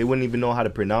thing. They wouldn't even know how to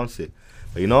pronounce it.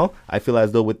 But, I feel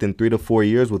as though within 3 to 4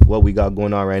 years with what we got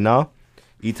going on right now,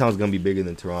 E-Town's going to be bigger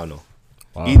than Toronto.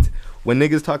 Wow. When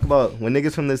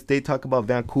niggas from the state talk about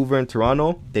Vancouver and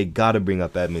Toronto, they got to bring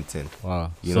up Edmonton.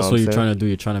 Wow. So that's what you're trying to do.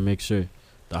 You're trying to make sure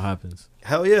that happens.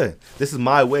 Hell yeah. This is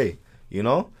my way,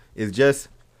 It's just...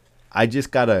 I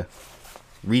just gotta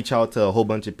reach out to a whole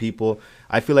bunch of people.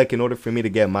 I feel like in order for me to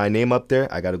get my name up there,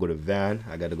 I gotta go to Van,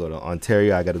 I gotta go to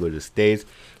Ontario, I gotta go to the States,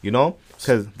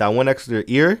 because that one extra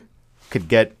ear could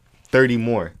get 30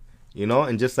 more,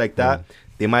 and just like that,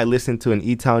 they might listen to an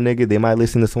E-Town nigga, they might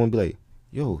listen to someone be like,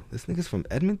 yo, this nigga's from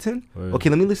Edmonton? Okay,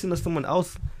 let me listen to someone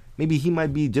else. Maybe he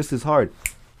might be just as hard.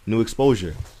 New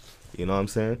exposure. You know what I'm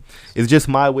saying? It's just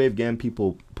my way of getting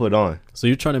people put on. So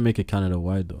you're trying to make it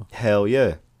Canada-wide, though? Hell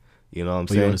yeah. You know what I'm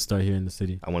saying? You want to start here in the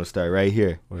city? I want to start right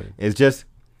here. Right. It's just,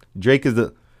 Drake is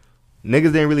the...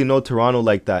 Niggas didn't really know Toronto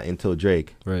like that until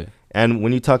Drake. Right. And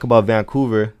when you talk about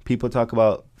Vancouver, people talk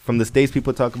about... From the States,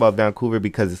 people talk about Vancouver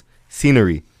because it's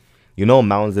scenery.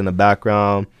 Mountains in the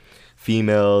background,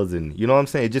 females, and... You know what I'm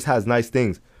saying? It just has nice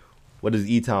things. What does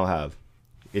E-Town have?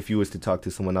 If you was to talk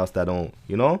to someone else that don't...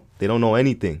 They don't know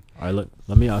anything. All right,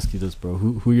 let me ask you this, bro.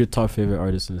 Who your top favorite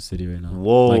artists in the city right now?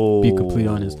 Whoa. Like, be completely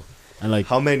honest. And like,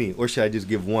 how many? Or should I just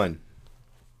give one?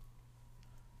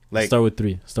 Like, start with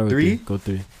three. Start with three? three. Go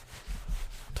three.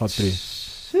 Top three.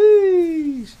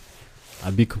 Sheesh.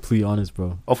 I'd be completely honest,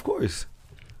 bro. Of course.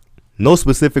 No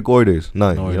specific orders.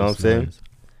 None. No you know what I'm saying? orders.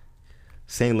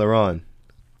 Saint Laurent.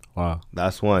 Wow.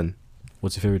 That's one.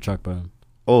 What's your favorite track by him?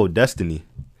 Oh, Destiny.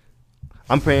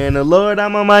 I'm praying the Lord,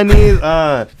 I'm on my knees.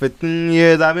 For 10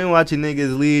 years, I've been watching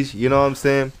niggas leash. You know what I'm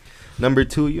saying? Number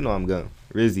 2, you know I'm going.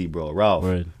 Rizzy, bro. Ralph.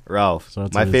 Word. Ralph. Shout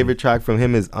out to My Rizzy. favorite track from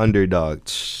him is Underdog.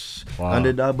 Wow.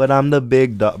 Underdog, but I'm the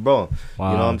big dog. Bro,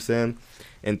 Wow. you know what I'm saying?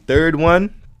 And third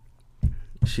one,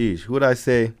 sheesh, who would I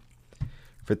say?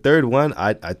 For third one,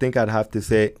 I think I'd have to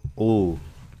say,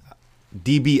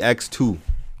 DBX2.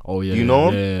 Oh, yeah. You know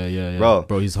him? Yeah.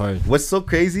 Bro, he's hard. What's so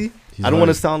crazy? He's I don't want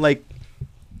to hard. sound like,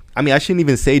 I mean, I shouldn't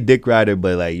even say dick rider,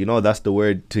 but like, you know, that's the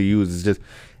word to use. It's just,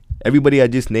 everybody I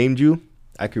just named you,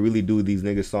 I could really do these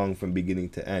niggas song from beginning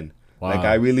to end. Wow. Like,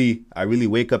 I really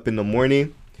wake up in the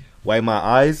morning, wipe my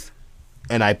eyes,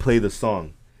 and I play the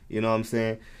song. You know what I'm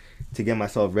saying? To get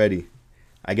myself ready.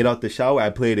 I get out the shower, I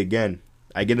play it again.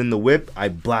 I get in the whip, I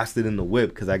blast it in the whip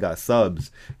because I got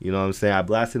subs. You know what I'm saying? I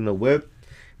blast it in the whip.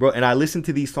 Bro, and I listen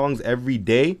to these songs every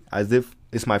day as if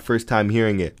it's my first time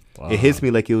hearing it. Wow. It hits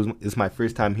me like it's my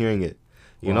first time hearing it.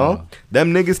 You Wow. know?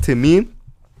 Them niggas, to me,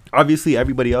 obviously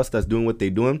everybody else that's doing what they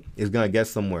doing is going to get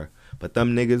somewhere. But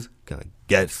them niggas going to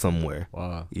get somewhere.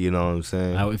 Wow. You know what I'm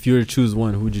saying? Now, if you were to choose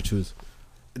one, who would you choose?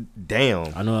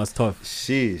 Damn. I know that's tough.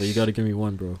 Sheesh. But you got to give me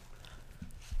one, bro.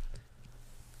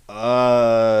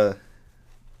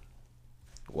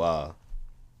 Wow.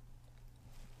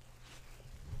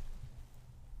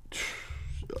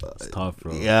 It's tough,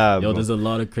 bro. Yeah, Yo, bro. there's a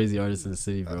lot of crazy artists in the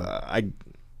city, bro.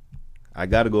 I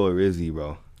gotta go with Rizzy,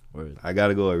 bro. Word. I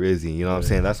gotta go with Rizzy. You know what I'm Word.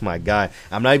 saying? That's my guy.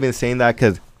 I'm not even saying that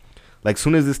because, like,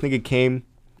 soon as this nigga came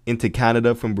into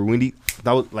Canada from Burundi,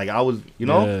 that was like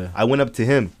Yeah. I went up to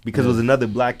him because it Yeah. was another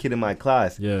black kid in my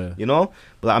class. Yeah. You know,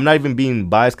 but I'm not even being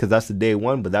biased because that's the day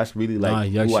one. But that's really like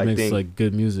He who actually I makes think. like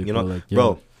good music, You know, bro. Like, yeah.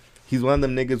 bro, he's one of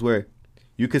them niggas where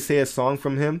you could say a song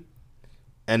from him,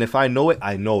 and if I know it,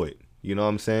 I know it. You know what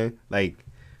I'm saying? Like,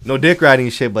 no dick riding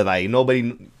shit, but like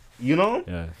nobody, you know?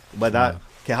 Yeah. But that,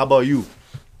 okay, how about you?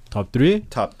 Top three?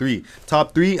 Top three,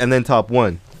 and then top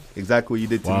one. Exactly what you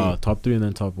did to Wow. me. Top three and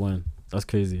then top one. That's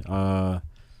crazy.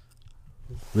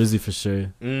 Rizzy for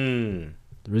sure.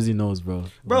 Rizzy knows, bro.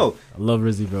 Bro. I love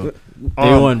Rizzy, bro.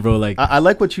 Day one, bro. Like, I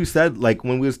like what you said, like,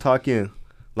 when we was talking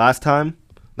last time.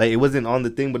 Like, it wasn't on the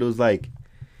thing, but it was like,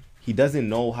 he doesn't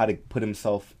know how to put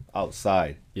himself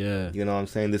outside. yeah. You know what I'm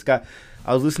saying? This guy,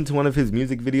 I was listening to one of his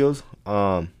music videos.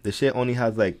 The shit only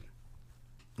has like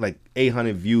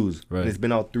 800 views. Right. And it's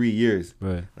been out 3 years.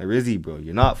 Right. Like, Rizzy, bro,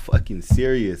 you're not fucking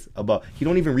serious about. He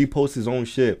don't even repost his own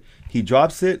shit. He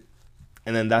drops it,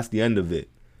 and then that's the end of it.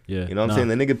 Yeah. You know what I'm saying?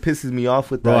 The nigga pisses me off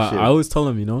with Bro, that shit. I always tell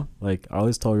him, you know, like, I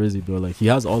always tell Rizzy, bro, like, he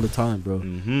has all the talent, bro.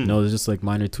 You know, there's just like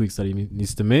minor tweaks that he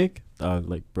needs to make.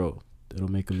 Like, bro,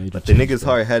 it'll make a major But the change, nigga's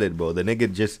bro. hard-headed, bro. The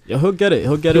nigga just... Yeah, he'll get it.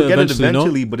 He'll get He'll it get eventually, it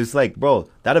eventually, you but it's like, bro,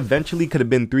 that eventually could have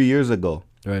been 3 years ago.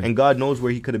 know? Right. And God knows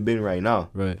where he could have been right now.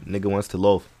 Right. Nigga wants to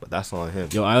loaf, but that's on him.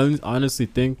 Yo, I honestly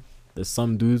think there's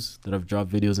some dudes that have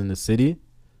dropped videos in the city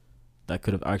that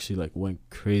could have actually like went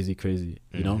crazy,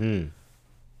 you know?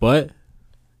 But,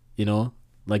 you know,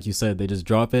 like you said, they just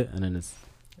drop it and then it's,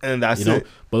 And that's you know? it.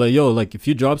 But like, yo, like if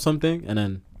you drop something and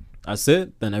then that's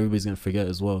it, then everybody's gonna forget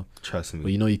as well. Trust me.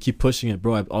 But you know, you keep pushing it,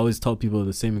 bro. I always tell people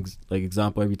the same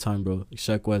example every time, bro. Like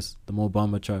Sheck West, the Mo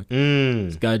Bamba track.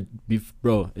 This guy,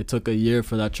 bro, it took a year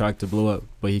for that track to blow up,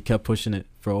 but he kept pushing it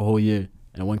for a whole year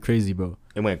and it went crazy, bro.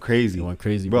 It went crazy. It went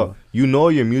crazy, bro. You know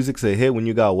your music's a hit when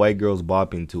you got white girls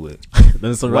bopping to it.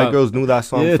 Then it's a White rap. girls knew that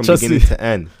song Yeah, from trust beginning me. to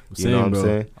end. You know what I'm bro.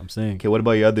 saying? I'm saying. Okay, what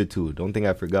about your other two? Don't think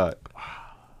I forgot.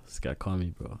 This guy called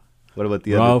me, bro. What about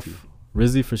the Ralph, other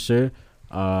two? Rizzy for sure.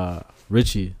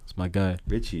 Richie, it's my guy.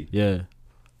 Richie. Yeah,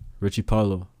 Richie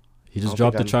Paulo. He just don't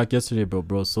dropped think the track yesterday, bro.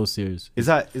 Bro, so serious. Is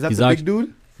that He's the big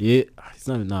dude? Yeah, he's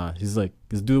not. Nah, he's like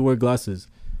this dude wear glasses.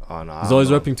 Oh no. He's always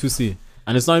repping 2C,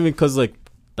 and it's not even cause like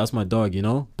that's my dog, you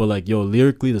know. But like, yo,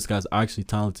 lyrically, this guy's actually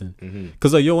talented.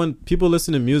 Cause like, yo, when people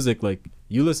listen to music, like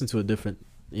you listen to a different,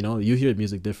 you know, you hear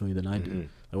music differently than I do.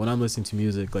 Like when I'm listening to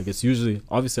music, like it's usually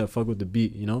obviously I fuck with the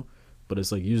beat, you know, but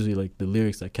it's like usually like the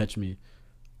lyrics that catch me.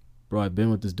 Bro, I've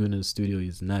been with this dude in the studio.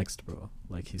 He's next, bro.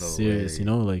 Like he's serious, you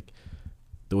know, like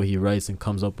the way he writes and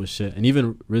comes up with shit. And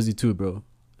even Rizzy too, bro.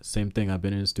 Same thing. I've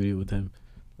been in the studio with him,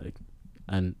 like,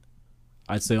 and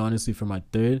I'd say honestly for my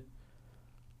third,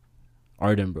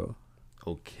 Arden, bro.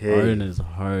 Okay. Arden is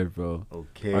hard, bro.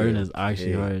 Okay. Arden is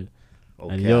actually hard.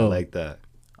 Okay, And yo, I like that.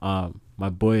 My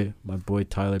boy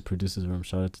Tyler produces for him.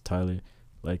 Shout out to Tyler.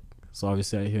 Like so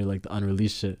obviously I hear like the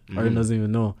unreleased shit. Arden doesn't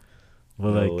even know.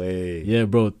 But No like, way. yeah,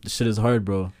 bro, shit is hard,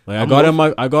 bro. Like I got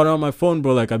it on my phone,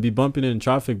 bro. Like I be bumping it in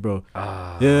traffic, bro.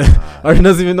 Yeah, Arden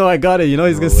doesn't even know I got it. You know,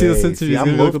 he's gonna see this interview.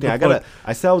 I'm loafing.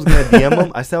 I said I was gonna DM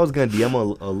him. I said I was gonna DM him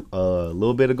a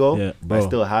little bit ago. Yeah, bro. I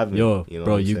still haven't. Yo, you know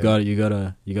bro, you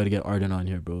gotta get Arden on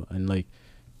here, bro. And like,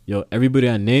 yo, everybody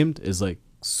I named is like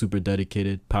super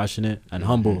dedicated, passionate, and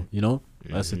humble. You know,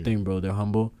 that's the thing, bro. They're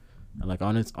humble, and like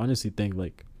honestly think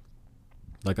like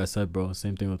I said, bro.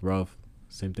 Same thing with Ralph.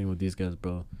 Same thing with these guys,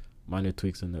 bro. Minor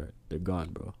tweaks and they're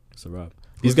gone, bro. It's a wrap.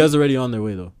 These guys are already on their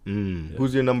way though. Yeah.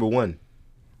 Who's your number one?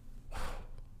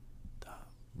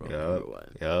 Bro,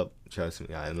 Yep. Trust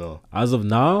me, I know. As of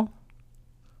now,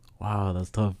 wow, that's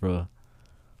tough, bro.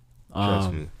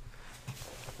 Trust me.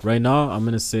 Right now, I'm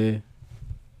gonna say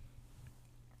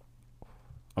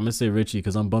Richie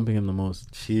because I'm bumping him the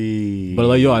most. Jeez. But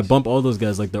like, yo, I bump all those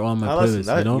guys like they're all on my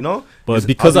playlist, you know. But It's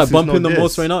because I bump him the diss.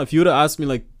 most right now, if you would have asked me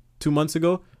like 2 months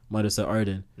ago, might have said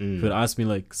Arden. If you would have asked me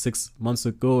like 6 months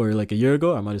ago or like a year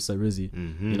ago, I might have said Rizzy.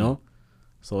 You know.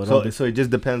 So it just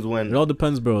depends when. It all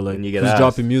depends, bro. Like when you get who's asked.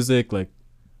 dropping music, like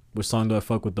which song do I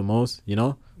fuck with the most, you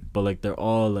know? But like they're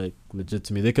all like legit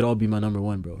to me. They could all be my number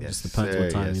one, bro. Yes, Just depends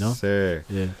what time, yes, you know? Sir.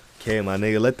 Yeah. Okay, my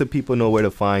nigga, let the people know where to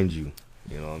find you.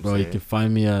 You know what I'm bro, saying? you can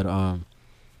find me at I'm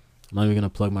not even gonna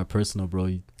plug my personal, bro.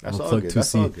 That's I'll all plug good. 2C.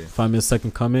 That's all good. Find me a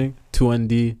Second Coming,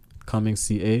 2ND Coming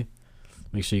CA.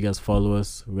 Make sure you guys follow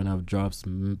us. We're gonna have drops,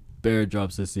 bare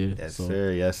drops this year. Yes, so,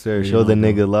 sir. Yes, sir. you Show know, the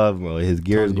bro. nigga love, bro. His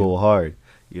gears Telling go hard.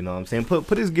 You know what I'm saying?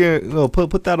 Put his gear. No,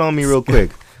 put that on me real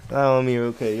quick. Put that on me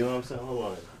real quick. You know what I'm saying? Hold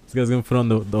on. This guy's gonna put on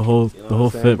the whole You know the what whole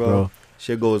I'm saying, fit, bro.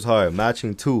 Shit goes hard.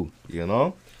 Matching too. You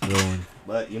know. Yo,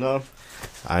 But you know,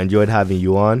 I enjoyed having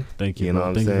you on. thank you, You know bro. what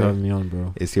I'm Thank you saying? for having me on,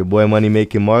 bro. It's your boy Money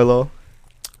Making Marlo.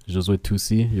 Just with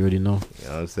 2C, you already know. You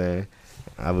know what I'm saying?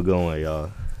 Have a good one,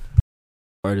 y'all.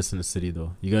 Artists in the city,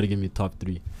 though. You gotta give me top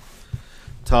 3.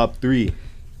 Top 3.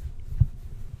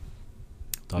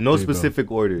 No 3, specific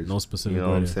bro. orders. No specific You know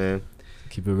what I'm order. saying?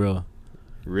 Keep it real.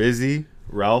 Rizzy,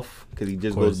 Ralph, because he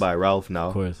just Of course. goes by Ralph Of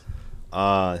now. course.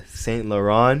 Saint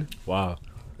Laurent Wow.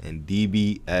 and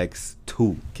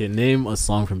DBX2. Okay, name a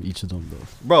song from each of them, though.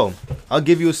 Bro, I'll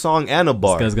give you a song and a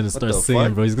bar. This guy's gonna What start the singing,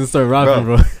 fuck? bro. He's gonna start rapping,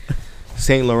 bro.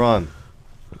 Saint Laurent.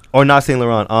 Or not Saint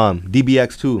Laurent,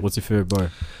 DBX2. What's your favorite bar?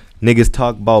 Niggas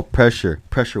talk about pressure.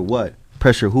 Pressure what?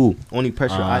 Pressure who? Only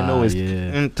pressure I know is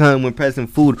in time when pressing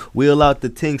food. Wheel out the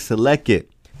ting, select it.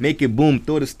 Make it boom,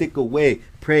 throw the stick away.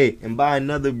 Pray and buy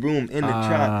another broom in the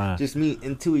trap. Just me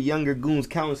and 2 younger goons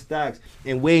counting stacks.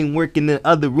 And Wayne working in the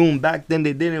other room. Back then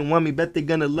they didn't want me. Bet they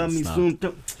gonna love me soon.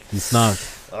 You snapped.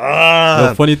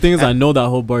 The funny thing is, I know that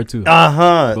whole bar too. Bro,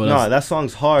 that's- that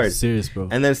song's hard. Serious, bro.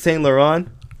 And then Saint Laurent.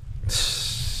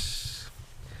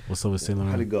 What's up with Saint How'd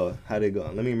it Laurent? go? How'd it go?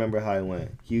 Let me remember how it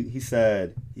went. He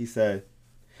said,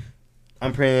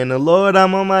 I'm praying the Lord,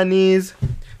 I'm on my knees.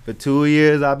 For 2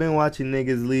 years, I've been watching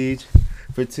niggas leech.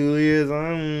 For 2 years,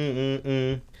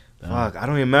 fuck, I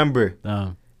don't remember.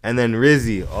 Damn, And then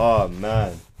Rizzy, oh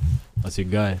man. that's your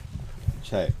guy.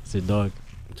 Check. That's your dog.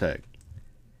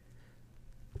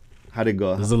 How'd it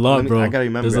go? There's a lot, bro. I gotta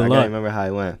remember. There's a I gotta lot. remember how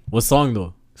it went. What song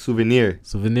though? Souvenir.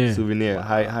 Wow.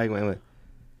 How it went.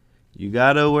 You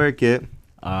gotta work it.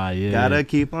 Yeah. Gotta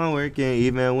keep on working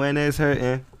even when it's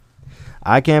hurting.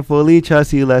 I can't fully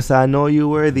trust you unless I know you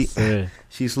worthy. Yeah.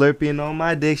 She slurping on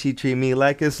my dick, she treat me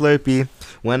like a Slurpee.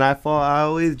 When I fall, I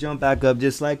always jump back up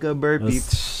just like a burpee.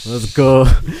 Let's go.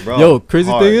 Bro, Yo, crazy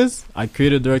hard. thing is, I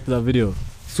created directed that video.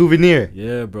 Souvenir.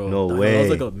 Yeah, bro. No That way. was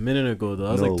like a minute ago, though.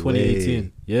 That was No like 2018.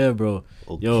 way. Yeah, bro.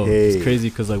 Okay. Yo, it's crazy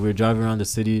because like we were driving around the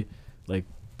city, like,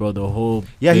 bro, the whole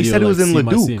Yeah, he video, said it was like, in scene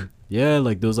by Leduc. scene. Yeah,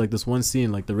 like there was like this one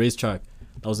scene, like the racetrack,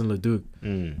 that was in Leduc.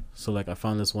 Mm. So like I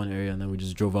found this one area and then we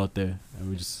just drove out there and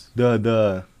we just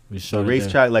The shot it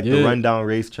racetrack, there. like the rundown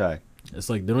racetrack. It's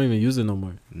like they don't even use it no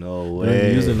more. No They don't even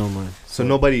way. use it no more. So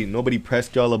nobody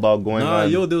pressed y'all about going Nah, on.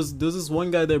 yo, there was this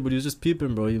one guy there, but he was just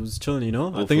peeping, bro. He was chilling, you know.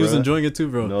 I Oh, think he was for real? enjoying it too,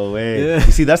 bro. No way. Yeah.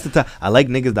 You see, that's the time. I like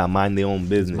niggas that mind their own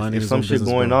business. Minding If his some own shit business,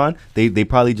 going bro. on, they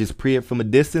probably just pre it from a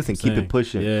distance and keep Saying, it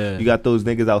pushing. yeah. You got those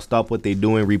niggas that'll stop what they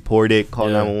doing, report it, call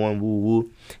Yeah. 911, woo woo.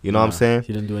 You know what I'm saying?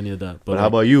 He didn't do any of that. But how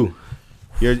about you?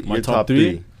 Your my top top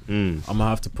three. I'm gonna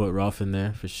have to put Ralph in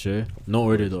there for sure. No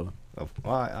order though. All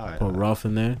right. Put Ralph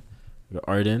in there. Got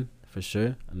Arden for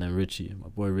sure, and then Richie, my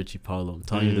boy Richie Paulo. I'm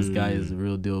telling you, this guy is the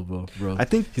real deal, bro. I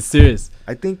think he's serious.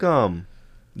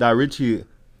 That Richie.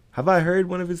 Have I heard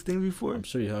one of his things before? I'm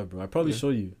sure you have, bro. I probably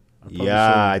showed you.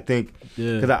 I think.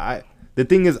 Yeah. Because the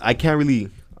thing is, I can't really.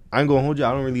 I ain't gonna hold you.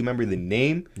 I don't really remember the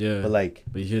name. Yeah. But like,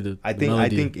 but you hear the I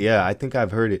melody. think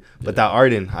I've heard it. But that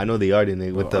Arden, I know the Arden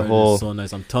with the Arden whole. is so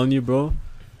nice. I'm telling you, bro.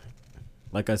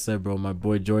 Like I said, bro, my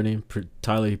boy Jordan,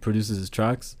 Tyler, he produces his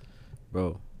tracks,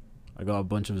 bro. I got a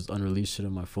bunch of his unreleased shit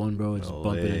on my phone, bro. Just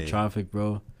bumping in traffic,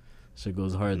 bro. Shit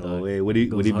goes hard, though. No way. Would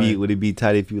it be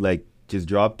tight if you like just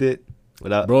dropped it?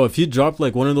 Bro, if you dropped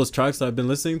like one of those tracks that I've been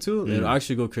listening to, it'll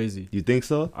actually go crazy. You think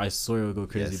so? I swear it'll go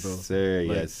crazy, yes, bro. Sir,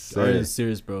 like, yes, sir. Arden is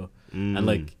serious, bro. And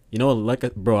like, you know,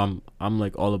 like, bro, I'm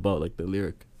like all about like the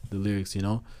lyrics, you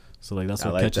know. So like that's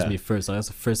what like catches me first. Like that's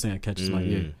the first thing that catches my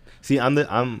ear. See,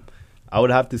 I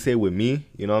would have to say with me,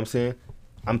 you know what I'm saying?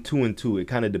 I'm 2 and 2. It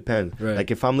kind of depends. Right.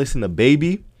 Like if I'm listening to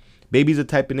Baby's a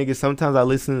type of nigga. Sometimes I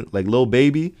listen like Lil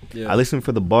Baby. Yeah. I listen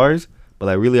for the bars, but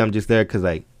like really I'm just there because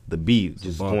like the beat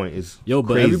just going is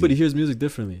but everybody hears music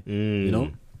differently. You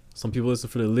know, some people listen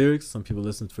for the lyrics, some people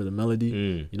listen for the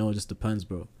melody. You know, it just depends,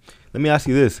 bro. Let me ask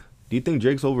you this: do you think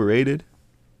Drake's overrated?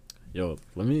 Yo,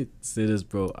 let me say this,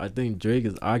 bro. I think Drake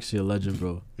is actually a legend,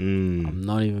 bro. I'm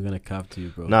not even gonna cap to you,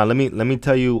 bro. Nah, let me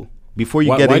tell you before you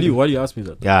why do you ask me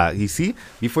that? Yeah, you see,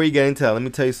 before you get into that, let me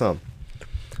tell you something.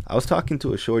 I was talking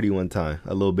to a shorty one time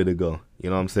a little bit ago. You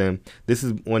know what I'm saying? This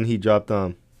is when he dropped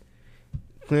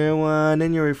Clear One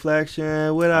in Your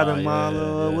Reflection, without a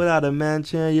Marlo, without a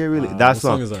mention. You're really that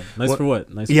song. What song is that? Nice for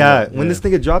what? Nice. Yeah, for what? When this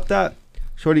nigga dropped that,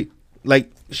 shorty, like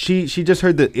she just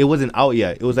heard it wasn't out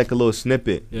yet. It was like a little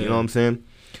snippet. You know what I'm saying?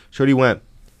 Shorty went,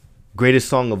 greatest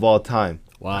song of all time.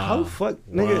 Wow. How the fuck,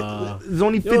 nigga? There's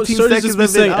only 15 seconds just be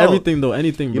saying everything though,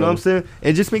 anything, bro. You know what I'm saying?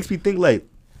 It just makes me think like,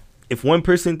 if one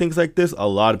person thinks like this, a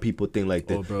lot of people think like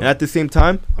this. And at the same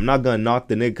time, I'm not gonna knock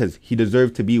the nigga because he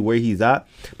deserved to be where he's at.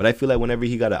 But I feel like whenever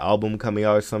he got an album coming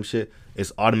out or some shit,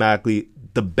 it's automatically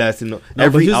the best.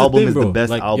 Every album is the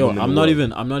best album. I'm not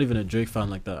even a Drake fan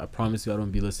like that. I promise you, I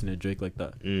don't be listening to Drake like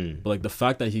that. But like the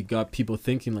fact that he got people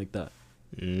thinking like that,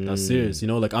 that's serious. You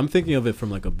know, like I'm thinking of it from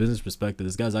like a business perspective.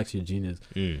 This guy's actually a genius.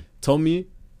 Tell me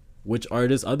which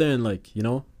artist, other than like, you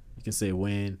know, you can say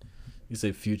Wayne, you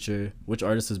say Future, which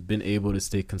artist has been able to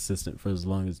stay consistent for as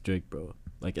long as Drake, bro?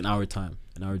 Like in our time,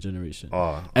 in our generation.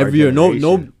 Every year,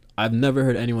 no. I've never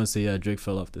heard anyone say, yeah, Drake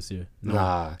fell off this year. No,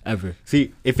 nah, ever.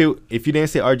 See, if you didn't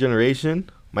say our generation,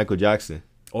 Michael Jackson.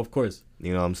 Oh, of course.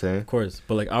 You know what I'm saying? Of course,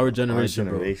 but like our generation,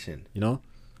 bro. You know,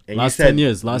 and last 10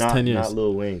 years. Last 10 years. Not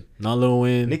Lil Wayne. Not Lil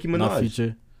Wayne. Nicki Minaj. Not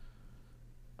Future.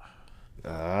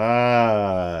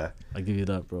 I give you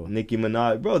that, bro. Nicki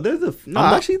Minaj, bro. There's a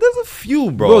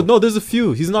few, bro. Bro, no, there's a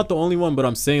few. He's not the only one, but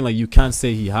I'm saying like you can't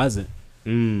say he hasn't.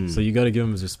 So you gotta give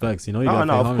him his respects, you know.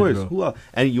 Of course. Who else?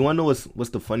 And you wanna know what's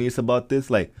the funniest about this?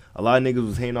 Like a lot of niggas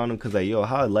was hating on him because like, yo,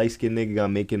 how a light skinned nigga got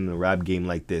make it in a rap game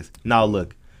like this? Now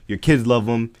look, your kids love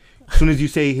him. As soon as you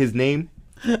say his name,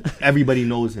 everybody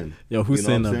knows him. Yo, who's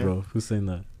saying that, bro? Who's saying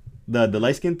that? The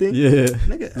light skin thing? Yeah,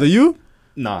 nigga. Is it you?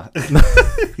 Nah,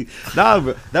 nah,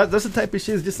 bro. That's the type of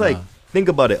shit. It's just like, think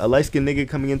about it. A light skinned nigga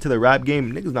coming into the rap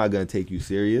game, nigga's not gonna take you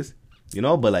serious, you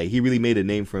know. But like, he really made a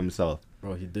name for himself.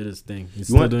 Bro, he did his thing. He's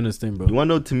still doing his thing, bro. You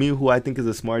wanna know to me who I think is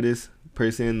the smartest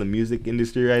person in the music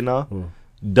industry right now? Who?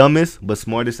 Dumbest but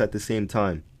smartest at the same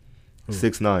time.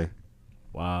 6ix9ine.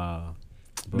 Wow.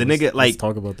 Bro, the nigga, like, let's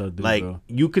talk about that dude, like, bro.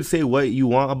 You could say what you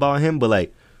want about him, but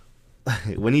like,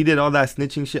 when he did all that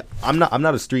snitching shit, I'm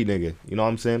not a street nigga, you know what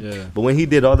I'm saying? Yeah. But when he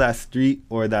did all that street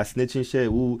or that snitching shit,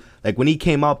 ooh, like when he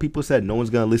came out, people said no one's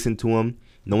gonna listen to him,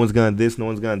 no one's gonna this, no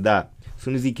one's gonna that. As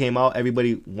soon as he came out,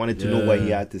 everybody wanted to know what he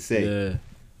had to say. Yeah.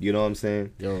 You know what I'm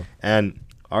saying? Yo. And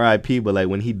R.I.P. But like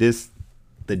when he dissed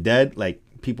the dead, like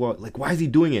people are like, why is he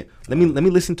doing it? Let me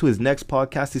listen to his next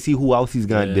podcast to see who else he's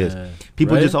gonna diss.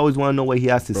 People just always want to know what he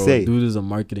has to say. Dude is a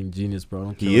marketing genius, bro. I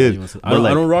don't care he is. I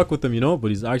don't rock with him, you know, but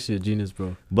he's actually a genius,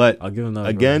 bro. But I'll give him that.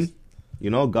 Again, bro. You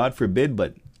know, God forbid,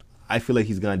 but I feel like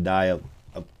he's gonna die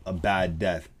a bad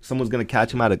death. Someone's gonna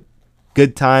catch him at a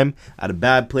good time, at a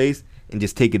bad place, and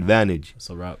just take advantage. It's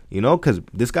a wrap. You know, because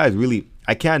this guy's really,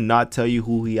 I can't not tell you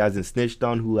who he hasn't snitched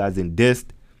on, who hasn't dissed.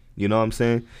 You know what I'm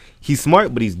saying? He's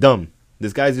smart, but he's dumb.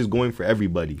 This guy's just going for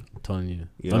everybody. I'm telling you.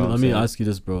 Let me ask you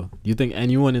this, bro. Do you think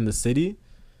anyone in the city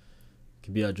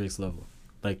could be at Drake's level?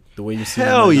 Like the way you see him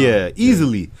right now?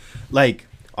 Easily. Like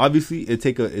obviously it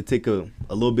take a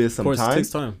little bit of some time. Of course, it takes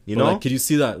time. You know? Like, could you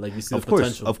see that? Like you see the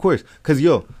potential? Of course. Cause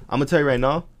yo, I'm gonna tell you right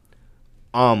now,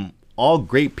 all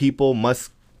great people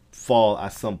must fall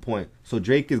at some point. So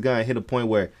Drake is gonna hit a point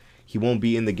where he won't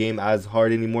be in the game as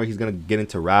hard anymore. He's gonna get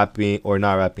into rapping or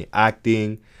not rapping,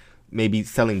 acting, maybe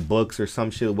selling books or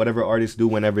some shit. Whatever artists do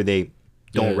whenever they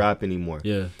don't rap anymore.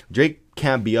 Yeah, Drake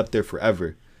can't be up there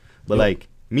forever. But like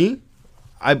me,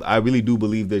 I really do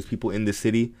believe there's people in the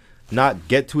city not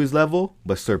get to his level,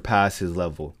 but surpass his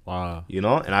level. Wow. You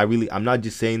know, and I'm not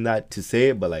just saying that to say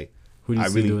it, but like, who do you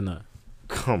see doing that?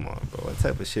 Come on, bro. What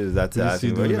type of shit is that to ask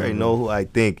me, bro? You already know who I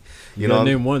think. You know,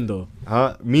 name one though.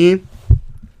 Huh? Me?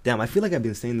 Damn, I feel like I've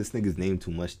been saying this nigga's name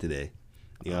too much today.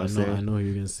 You know what I'm saying? I know who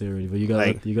you're gonna say already, but you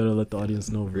gotta let the audience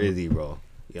know, bro. Rizzy, bro.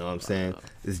 You know what I'm saying?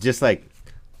 It's just like,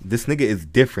 this nigga is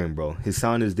different, bro. His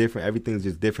sound is different. Everything's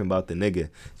just different about the nigga.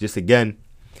 Just again,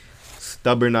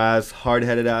 stubborn ass, hard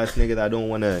headed ass nigga that don't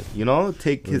want to, you know,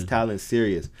 take his talent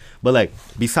serious. But like,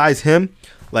 besides him,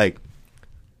 like,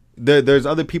 there's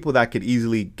other people that could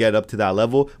easily get up to that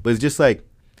level. But it's just like,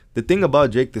 the thing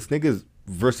about Drake, this nigga's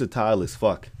versatile as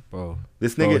fuck, bro.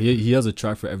 This nigga, he has a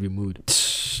track for every mood,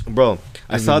 bro.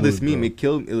 I saw this meme. It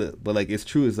killed me, but like, it's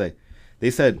true. It's like,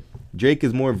 they said Drake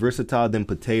is more versatile than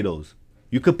potatoes.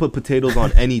 You could put potatoes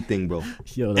on anything, bro.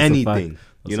 Yo, anything.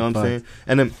 You know what I'm saying?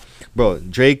 And then, bro,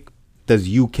 Drake does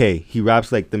UK. He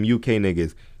raps like them UK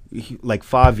niggas, like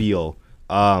Fabio.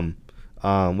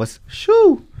 What's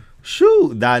Shoo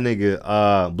that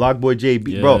nigga? Block Boy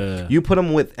JB, bro. You put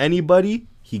him with anybody,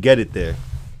 he get it there.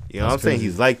 You know what I'm saying?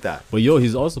 He's like that. But yo,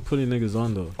 he's also putting niggas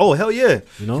on though. Oh hell yeah!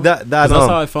 You know that's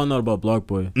how I found out about Block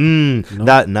Boy. You know?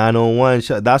 That 901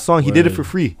 that song, he did it for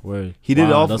free. Word. He did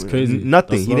it all. That's crazy.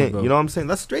 Nothing. That's he love, didn't. bro. You know what I'm saying?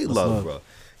 That's straight love, bro.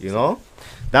 You know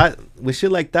that with shit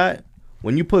like that,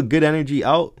 when you put good energy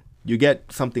out, you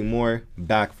get something more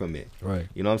back from it. Right.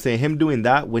 You know what I'm saying? Him doing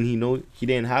that when he know he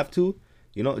didn't have to.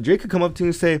 You know, Drake could come up to you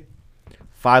and say,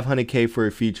 $500K for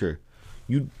a feature.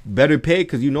 You better pay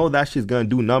because you know that shit's gonna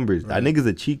do numbers. Right. That nigga's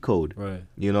a cheat code. Right.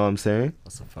 You know what I'm saying?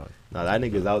 That's a fact. Nah, that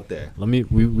nigga's out there.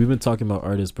 We've been talking about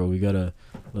artists, bro.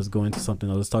 Let's go into something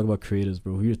else. Let's talk about creators,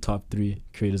 bro. Who are your top 3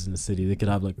 creators in the city? They could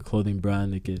have like a clothing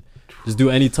brand. They could just do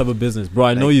any type of business, bro.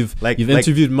 I know you've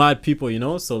interviewed mad people, you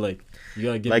know. So like, you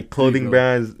gotta get like clothing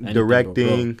brands, anything,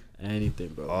 directing, bro. Anything,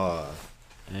 bro.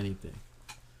 Anything.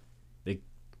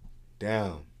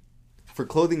 Damn. For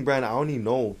clothing brand, I only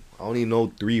know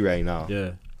 3 right now.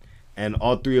 Yeah. And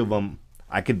all 3 of them,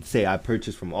 I could say I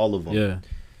purchased from all of them. Yeah.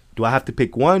 Do I have to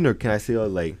pick one, or can I say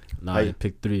like? Nah, you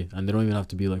pick 3, and they don't even have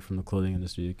to be like from the clothing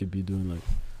industry. It could be doing like,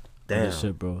 other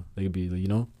shit, bro. They could be like, you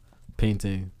know,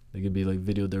 painting. They could be like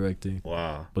video directing.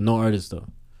 Wow. But no artist though.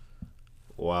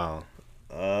 Wow.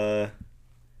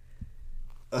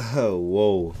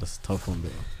 Whoa. That's a tough one,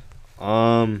 bro.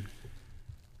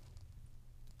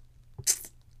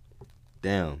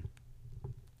 Damn.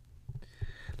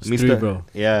 Let me 3, bro.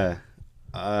 Yeah.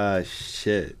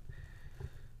 Shit.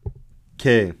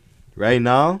 Okay. Right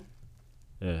now.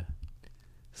 Yeah.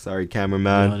 Sorry,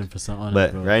 cameraman. 100% on but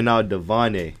it, bro. Right now,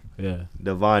 Devane. Yeah.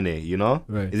 Devane, you know?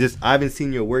 Right. It's just, I haven't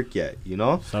seen your work yet, you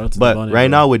know? Shout out to but Devane, right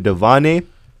bro. now with Devane,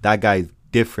 that guy's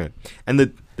different. And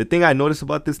the thing I noticed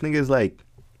about this nigga is like,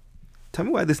 tell me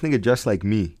why this nigga dressed like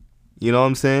me. You know what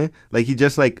I'm saying? Like, he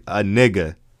just like a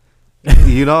nigga.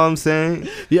 You know what I'm saying?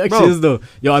 He actually is though.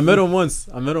 Yo, I met him once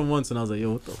and I was like,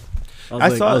 yo, what the? I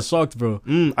was shocked, bro.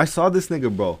 I saw this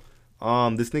nigga, bro.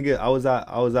 This nigga, I was at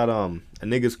a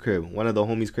nigga's crib, one of the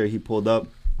homies' crib. He pulled up.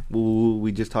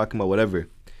 We just talking about whatever,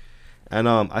 and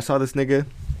I saw this nigga.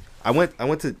 I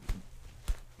went to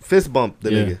fist bump the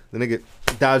nigga. The nigga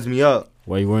dabs me up.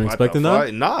 Why, you weren't expecting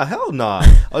that? Nah, hell nah.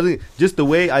 I was like, just the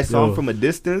way I saw him from a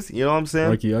distance. You know what I'm saying?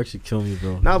 Marky, you actually kill me,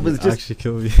 bro. Nah, but it's just actually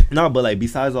kill me. Nah, but like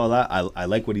besides all that, I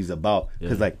like what he's about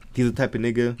because like he's the type of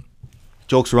nigga.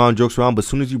 Jokes around, but as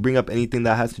soon as you bring up anything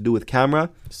that has to do with camera,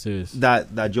 serious,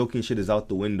 that joking shit is out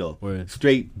the window. Word.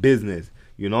 Straight business,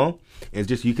 you know? And it's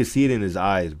just, you can see it in his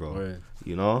eyes, bro. Word.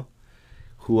 You know?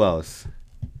 Who else?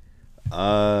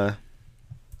 Damn.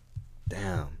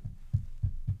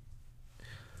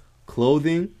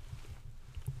 Clothing.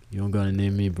 You don't gotta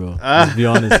name me, bro. Let's be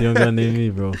honest, you don't gotta name me,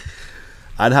 bro.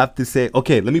 I'd have to say,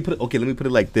 let me put it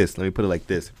like this.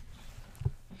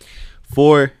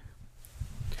 For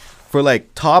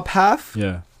like top half,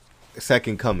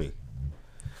 Second Coming.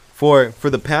 For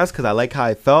the pants, because I like how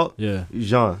I felt,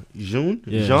 Jean.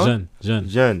 Yeah.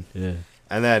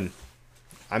 And then,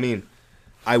 I mean,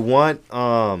 I want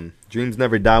Dreams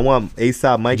Never Die. I want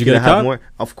ASAP Mikey to have more.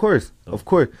 Of course.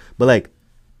 But like,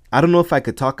 I don't know if I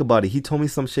could talk about it. He told me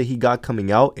some shit he got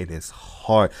coming out, and it's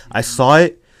hard. I saw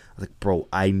it. I was like, bro,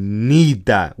 I need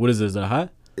that. What is it? Is that hot?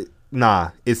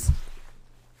 Nah, it's.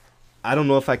 I don't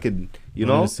know if I could. You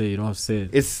know, you don't have to say it.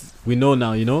 It's, we know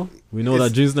now. You know, we know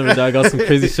that Dreams Never Die got some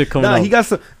crazy shit coming out. He got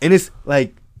some, and it's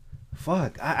like,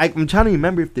 fuck. I'm trying to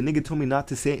remember if the nigga told me not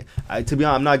to say it. To be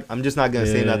honest, I'm just not gonna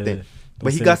say nothing. Yeah.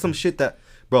 But he got some shit that,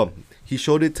 bro. He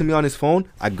showed it to me on his phone.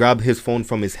 I grabbed his phone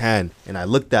from his hand and I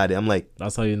looked at it. I'm like,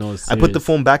 that's how you know it's serious. I put the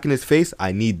phone back in his face.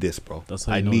 I need this, bro. That's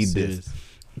how you know it's serious.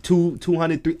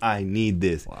 200, 3. I need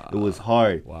this. Wow. It was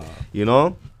hard. Wow. You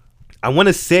know, I want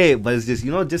to say it, but it's just,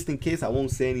 you know, just in case I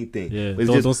won't say anything. Yeah, but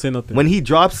it's don't say nothing. When he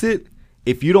drops it,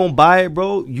 if you don't buy it,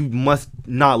 bro, you must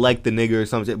not like the nigga or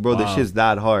something. Bro, the shit's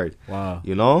that hard. Wow.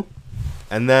 You know?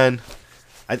 And then,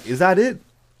 is that it?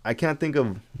 I can't think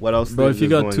of what else. Bro, if you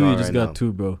got two, you just got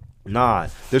two, bro. Nah,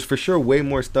 there's for sure way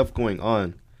more stuff going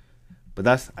on. But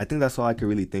I think that's all I can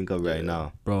really think of right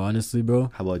now. Bro, honestly,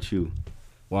 bro. How about you?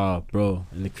 Wow, bro.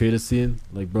 In the creative scene,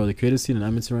 like, bro, the creative scene in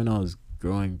Edmonton right now is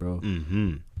growing, bro.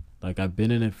 Mm-hmm. Like, I've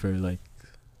been in it for, like,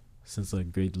 since,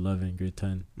 like, grade 11, grade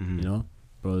 10, you know?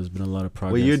 Bro, there's been a lot of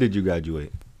progress. What year did you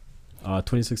graduate?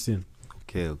 2016.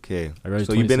 Okay.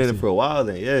 So you've been in it for a while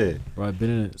then, yeah. Bro, I've been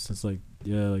in it since, like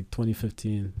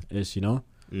 2015-ish, you know?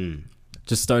 Mm.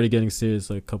 Just started getting serious,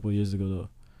 like, a couple of years ago, though.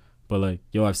 But, like,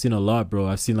 yo, I've seen a lot, bro.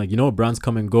 I've seen, like, you know, brands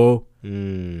come and go.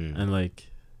 And, like,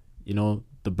 you know,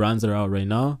 the brands that are out right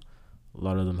now, a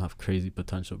lot of them have crazy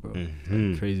potential, bro.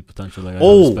 Like, crazy potential. Like, I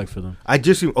have respect for them.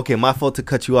 Okay, my fault to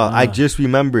cut you out. I just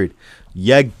remembered.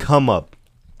 Yeg Come Up.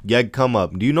 Do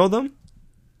you know them?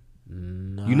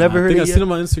 Nah, you never heard of I think I've seen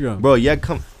them on Instagram. Bro, Yeg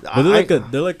Come. But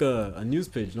they're like a news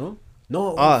page, no?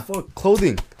 No, fuck.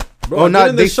 Clothing. Bro,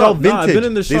 they sell vintage. I've been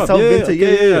in the shop. They sell vintage.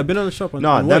 Yeah. I've been on the shop. Them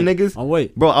niggas. On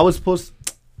white. Bro, I was supposed.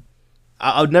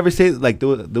 I would never say like they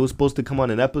were supposed to come on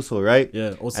an episode, right?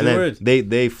 Yeah. And then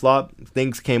they flopped.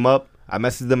 Things came up. I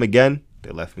messaged them again.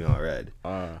 They left me on red.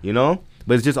 You know.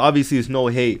 But it's just obviously it's no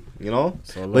hate. You know.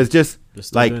 So but it's just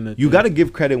like you gotta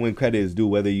give credit when credit is due,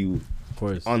 whether you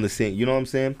on the same. You know what I'm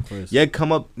saying? Yeah,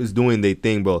 Come Up is doing their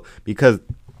thing, bro. Because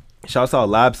shouts out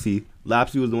Lapsy.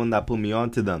 Lapsy was the one that put me on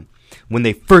to them. When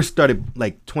they first started,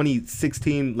 like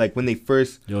 2016, like when they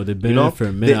first, they've been in it for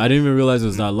a minute. I didn't even realize it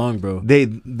was that long, bro.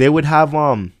 They would have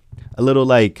a little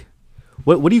like,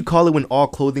 what do you call it when all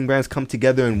clothing brands come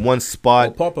together in one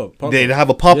spot? Pop up. They'd have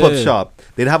a pop up shop.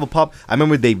 They'd have a pop. I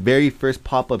remember their very first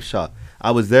pop up shop.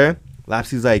 I was there.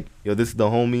 Lapsy's like, yo, this is the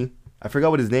homie. I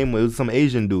forgot what his name was. It was some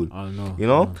Asian dude. I don't know. You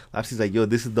know? Lapsy's like, yo,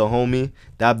 this is the homie.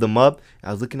 Dabbed them up.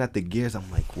 I was looking at the gears. I'm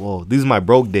like, whoa, these are my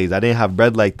broke days. I didn't have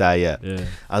bread like that yet. Yeah.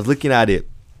 I was looking at it.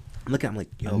 I'm like,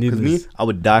 yo, because I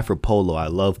would die for Polo. I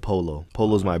love Polo.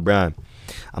 Polo's my brand.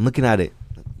 I'm looking at it.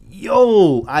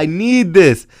 Yo, I need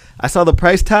this. I saw the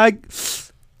price tag.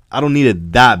 I don't need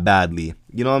it that badly.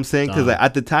 You know what I'm saying? Because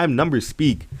at the time, numbers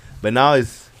speak. But now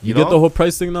it's, you get the whole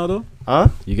price thing now, though? Huh?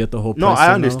 You get the whole price No, I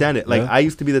thing understand now? it. Like, I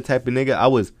used to be the type of nigga, I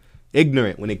was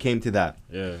ignorant when it came to that.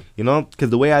 Yeah. You know? Because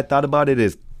the way I thought about it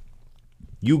is,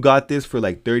 you got this for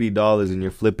like $30 and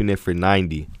you're flipping it for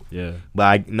 $90. Yeah.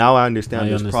 But now I understand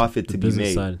there's profit to be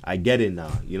made. Side. I get it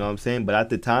now. You know what I'm saying? But at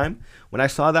the time, when I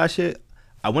saw that shit,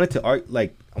 I wanted to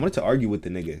argue with the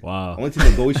nigga. Wow. I wanted to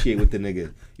negotiate with the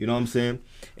nigga. You know what I'm saying?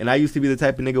 And I used to be the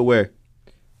type of nigga where,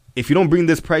 if you don't bring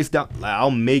this price down, like,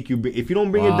 I'll make you bring. If you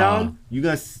don't bring it down, you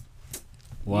gonna.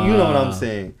 Wow. You know what I'm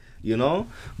saying? You know.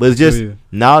 But it's just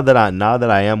now that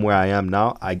I am where I am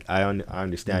now, I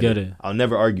understand. Get it. I'll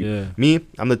never argue. Yeah. Me,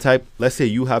 I'm the type. Let's say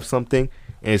you have something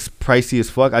and it's pricey as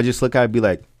fuck. I just look at it and be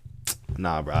like,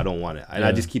 nah, bro, I don't want it. And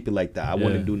I just keep it like that. I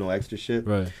want to do no extra shit.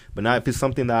 Right. But now if it's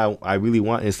something that I really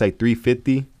want, it's like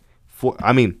 $350.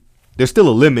 I mean, there's still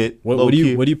a limit. What are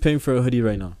you paying for a hoodie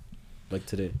right now? Like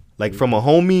today? Like from a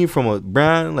homie, from a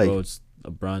brand, like. Bro, it's a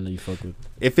brand that you fuck with.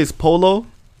 If it's Polo,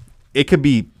 it could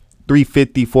be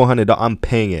 $350, $400. I'm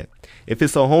paying it. If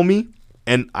it's a homie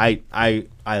and I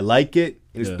like it,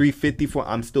 and it's $350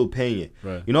 I'm still paying it.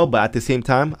 Right. You know, but at the same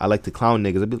time, I like to clown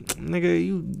niggas. I be like, nigga,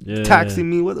 you taxing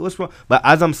me? What's wrong? But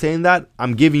as I'm saying that,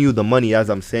 I'm giving you the money as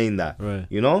I'm saying that. Right.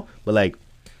 You know? But like,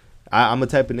 I'm a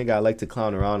type of nigga I like to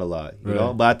clown around a lot. You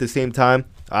know? But at the same time,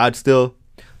 I'd still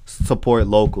support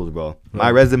locals, bro.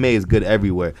 My resume is good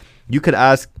everywhere. You could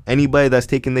ask anybody that's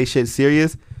taking their shit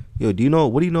serious. Yo,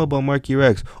 what do you know about Marky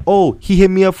Rex? Oh, he hit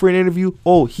me up for an interview.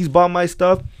 Oh, he's bought my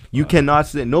stuff. You cannot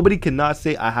say, nobody cannot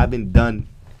say I haven't done.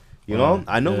 You know,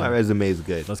 I know my resume is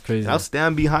good. That's crazy. I'll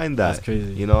stand behind that. That's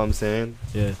crazy. You know what I'm saying?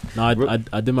 Yeah. No,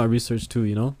 I did my research too.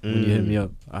 You know, when you hit me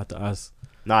up, I had to ask.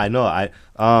 Nah, I know.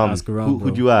 Ask around.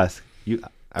 Who'd you ask?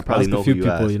 I probably know a few who you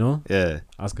people. asked. You know. Yeah.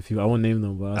 Ask a few. I won't name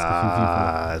them, but ask a few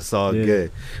people. It's all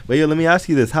good. But yeah, let me ask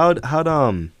you this: How'd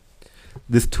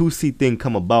this 2C thing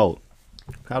come about?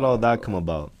 How'd all that come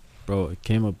about? Bro, it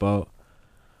came about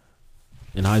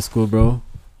in high school, bro.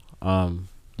 I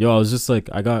was just like,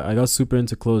 I got super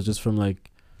into clothes just from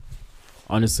like,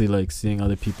 honestly, like seeing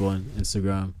other people on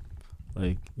Instagram,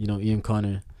 like, you know, Ian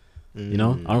Connor. You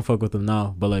know, I don't fuck with him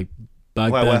now, but like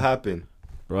back then. What happened?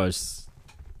 Bro, it's,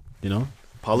 you know,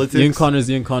 politics. Ian Connor's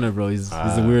Ian Connor, bro. He's a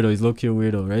weirdo. He's low key a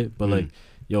weirdo, right? But like,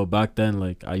 yo, back then,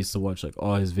 like, I used to watch like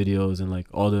all his videos and like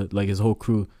all the like his whole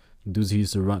crew, dudes he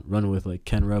used to run with, like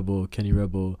Kenny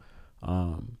Rebel,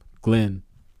 Glenn,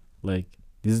 like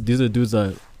these are dudes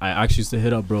that I actually used to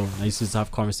hit up, bro. And I used to just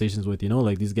have conversations with, you know,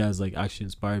 like these guys like actually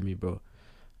inspired me, bro.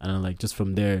 And then like just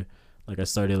from there, like I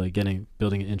started like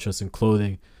building an interest in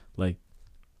clothing, like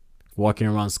walking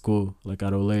around school, like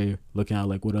at Olay, looking at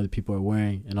like what other people are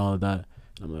wearing and all of that.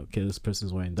 And I'm like, okay, this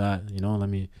person's wearing that, you know, let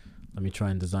me try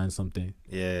and design something.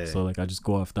 Yeah. So like I just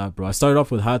go off that, bro. I started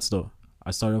off with hats though.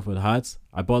 I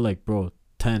bought like, bro,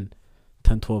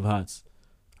 12 hats,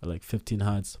 or like 15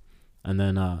 hats. And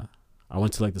then I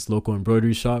went to like this local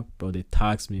embroidery shop, bro. They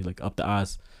taxed me like up the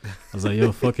ass. I was like,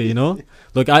 yo, fuck it, you know?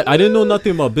 Look, I didn't know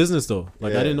nothing about business though.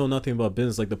 Like, I didn't know nothing about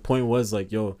business. Like, the point was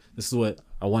like, yo, this is what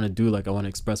I want to do. Like, I want to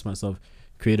express myself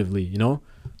creatively, you know?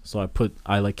 So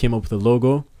I like came up with a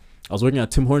logo. I was working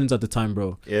at Tim Hortons at the time,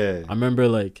 bro. Yeah. I remember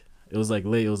like it was like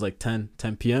late. It was like 10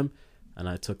 p.m. And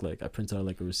I printed out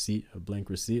like a blank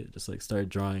receipt, just like started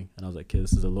drawing. And I was like, okay,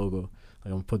 this is a logo. Like,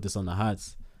 I'm gonna put this on the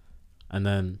hats. And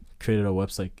then created a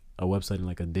website in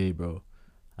like a day, bro.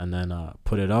 And then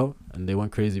put it out, and they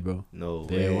went crazy, bro.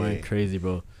 They went crazy,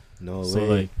 bro.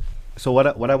 So what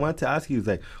I wanted to ask you is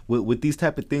like, with these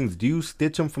type of things, do you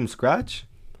stitch them from scratch?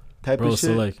 Type of shit?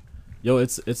 So like, yo,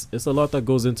 it's a lot that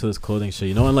goes into this clothing shit,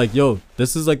 you know. And like, yo,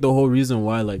 this is like the whole reason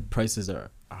why like prices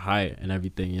are high and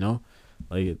everything, you know.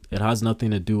 Like it has nothing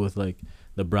to do with like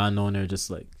the brand owner just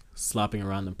like slapping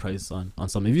around the price on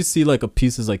something. If you see like a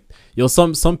piece is like, yo,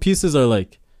 some pieces are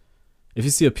like, if you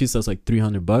see a piece that's like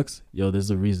 $300, yo, there's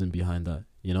a reason behind that,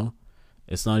 you know.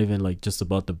 It's not even like just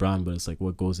about the brand, but it's like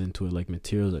what goes into it. Like,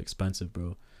 materials are expensive,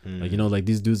 bro. Like, you know, like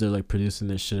these dudes are like producing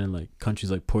this shit in like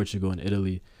countries like Portugal and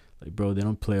Italy. Like, bro, they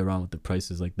don't play around with the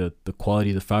prices. Like the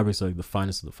quality, the fabrics are like the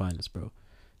finest of the finest, bro,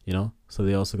 you know. So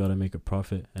they also got to make a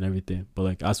profit and everything. But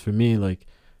like, as for me, like,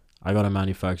 I got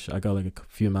like a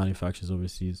few manufacturers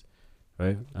overseas,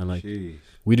 right? And like, Jeez.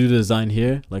 We do the design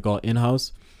here, like all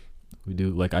in-house. We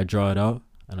do, like, I draw it out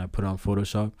and I put it on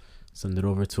Photoshop, send it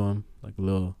over to them, like a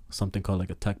little something called like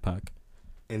a tech pack.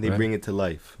 And they bring it to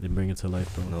life. They bring it to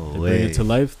life, bro. No they way. Bring it to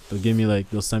life.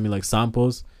 They'll send me like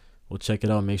samples. We'll check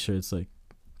it out, make sure it's like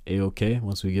A-okay.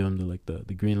 Once we give him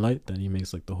the green light, then he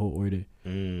makes like the whole order.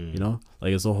 You know,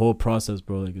 like it's a whole process,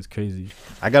 bro. Like, it's crazy.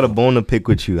 I got a bone to pick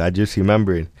with you. I just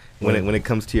remembered when it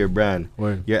comes to your brand.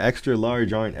 Word. Your extra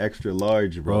large aren't extra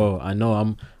large, bro. I know.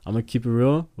 I'm gonna keep it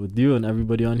real with you and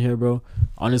everybody on here, bro.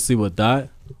 Honestly, with that,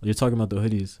 you're talking about the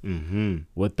hoodies.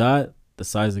 With that, the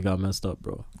sizing got messed up,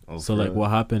 bro. So like,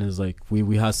 what happened is like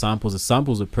we had samples. The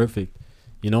samples are perfect,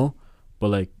 you know, but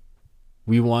like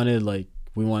we wanted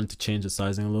to change the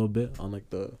sizing a little bit on like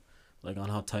on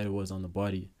how tight it was on the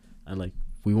body, and like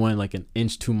we went like an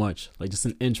inch too much, like just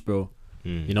an inch, bro.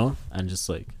 You know, and just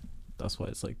like that's why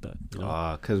it's like that. You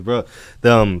know? Cause bro,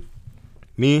 the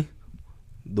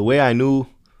way I knew,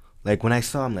 like when I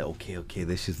saw, I'm like, okay,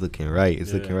 this is looking right.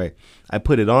 It's looking right. I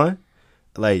put it on,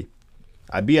 like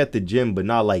I be at the gym, but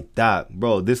not like that,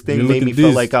 bro. This thing made me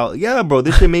feel like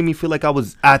this shit made me feel like I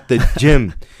was at the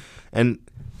gym, and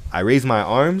I raised my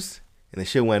arms, and the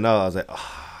shit went up. I was like,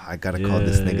 I gotta call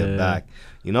this nigga back,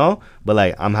 you know. But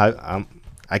like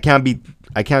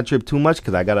I can't trip too much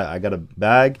because I got a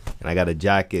bag and I got a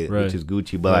jacket, which is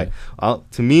Gucci. But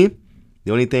like to me,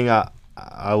 the only thing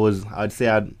I'd say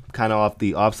I'd kind of off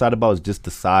the offside about is just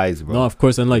the size, bro. No, of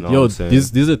course, and like, you know,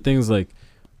 these are things like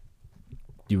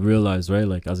you realize, right?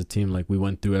 Like as a team, like we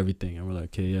went through everything and we're like,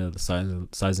 okay, yeah, the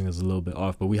sizing is a little bit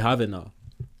off, but we have it now,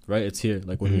 right? It's here.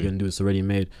 Like, what are you gonna do? It's already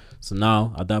made. So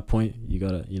now at that point, you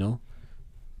gotta, you know,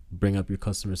 bring up your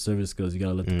customer service skills. You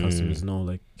gotta let the customers know,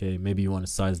 like, okay, maybe you want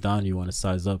to size down, you want to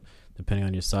size up, depending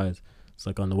on your size. It's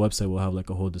like on the website we'll have like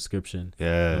a whole description,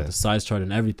 the size chart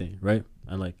and everything, right?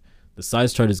 And like the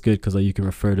size chart is good because like you can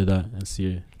refer to that and see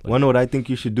it. Like, know what I think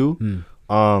you should do?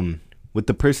 With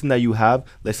the person that you have,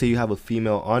 let's say you have a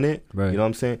female on it, you know what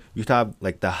I'm saying? You should have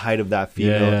like the height of that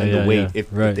female and the weight if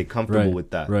they're comfortable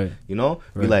with that, you know?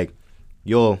 Be like,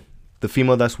 yo, the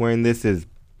female that's wearing this is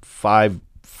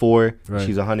 5'4",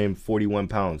 she's 141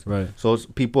 pounds. So it's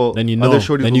people, then you know,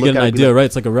 then you get an idea, like, right?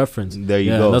 It's like a reference. There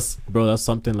you go. That's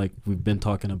something like we've been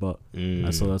talking about.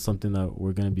 And so that's something that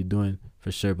we're going to be doing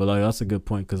for sure. But like, that's a good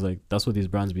point because like that's what these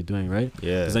brands be doing, right?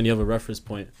 Yeah. Because then you have a reference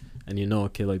point and you know,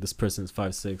 okay, like this person's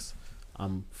 5'6",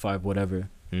 I'm 5 whatever.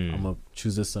 I'm gonna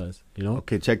choose this size, you know?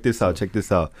 Okay, check this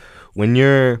out. When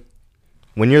you're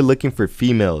looking for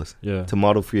females to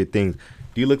model for your things,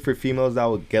 do you look for females that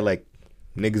will get like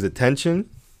niggas' attention?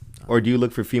 Or do you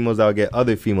look for females that will get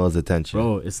other females' attention?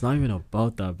 Bro, it's not even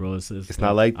about that, bro. It's like,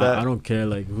 not like that? I don't care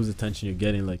like whose attention you're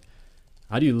getting. Like,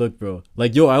 How do you look, bro?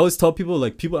 Like, yo, I always tell people,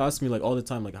 like, people ask me, like, all the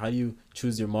time, like, how do you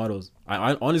choose your models?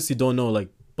 I honestly don't know, like,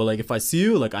 but, like, if I see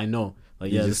you, like, I know.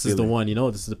 Like, yeah, this is the one, you know?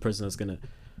 This is the person that's going to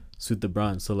suit the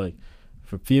brand. So, like,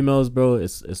 for females, bro,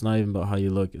 it's not even about how you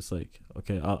look. It's like,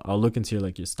 okay, I'll look into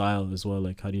your style as well.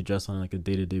 Like, how do you dress on, like, a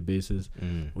day-to-day basis?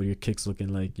 What are your kicks looking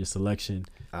like? Your selection,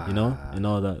 you know? And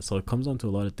all that. So, it comes down to a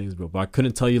lot of things, bro. But I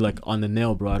couldn't tell you, like, on the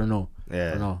nail, bro. I don't know. Yeah. I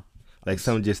don't know. Like,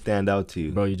 some just stand out to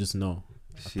you. Bro, you just know.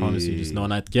 I promise you just know.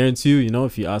 And I guarantee you, you know,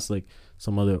 if you ask like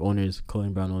some other owners,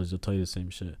 clothing brand owners, they'll tell you the same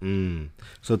shit.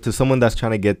 So to someone that's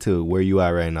trying to get to where you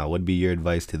are right now, what'd be your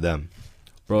advice to them?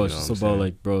 Bro, it's just about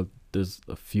like, bro, there's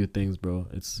a few things, bro.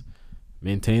 It's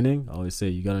maintaining. I always say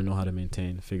you gotta know how to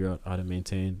maintain, figure out how to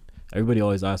maintain. Everybody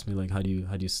always asks me like, how do you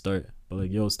start? But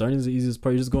like, yo, starting is the easiest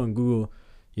part. You just go on Google,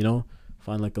 you know,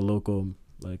 find like a local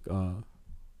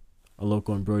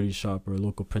embroidery shop or a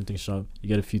local printing shop. You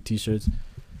get a few t-shirts,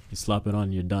 you slap it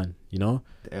on, you're done, you know?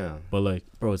 Damn. But like,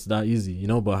 bro, it's that easy, you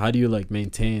know? But how do you like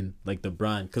maintain like the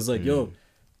brand? Because like, yo,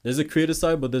 there's a creative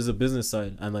side, but there's a business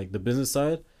side. And like the business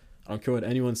side, I don't care what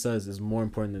anyone says, is more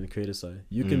important than the creative side.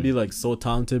 You can be like so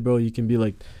talented, bro. You can be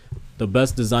like the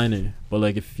best designer, but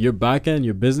like if your back end,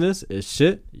 your business is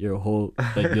shit, your whole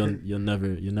like you'll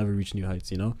never reach new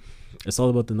heights, you know? It's all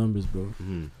about the numbers, bro.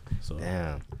 So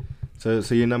damn. So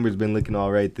your numbers been looking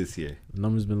all right this year. The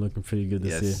numbers been looking pretty good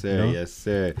this year. Yes, sir. You know? Yes,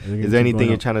 sir. Is there anything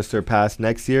you're trying to surpass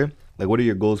next year? Like, what are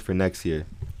your goals for next year?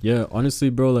 Yeah, honestly,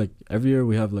 bro, like every year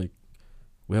we have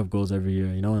goals every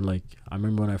year, you know? And like I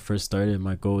remember when I first started,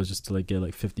 my goal was just to like get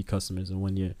like 50 customers in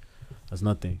 1 year. That's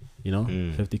nothing, you know?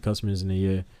 50 customers in a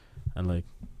year, and like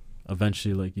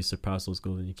eventually like you surpass those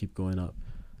goals and you keep going up.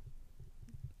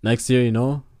 Next year, you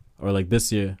know, or like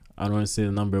this year, I don't want to say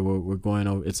the number, we're going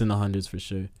over, it's in the hundreds for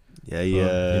sure. Yeah. You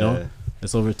know,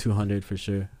 it's over 200 for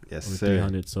sure. Yes, over sir.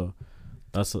 300. So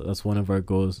that's one of our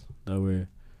goals that we're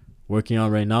working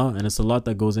on right now, and it's a lot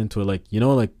that goes into it. Like, you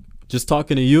know, like just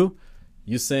talking to you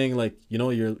saying like, you know,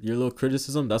 your little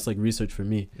criticism, that's like research for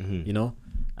me, you know,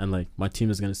 and like my team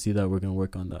is gonna see that. We're gonna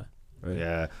work on that. Right.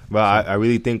 Yeah, but I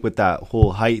really think with that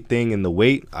whole height thing and the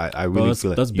weight, I really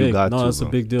feel like that's you big. got that's a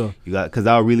big deal. You got,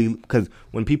 because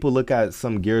when people look at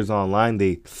some gears online,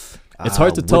 it's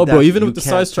hard to tell, bro. Even with the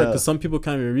size chart, because some people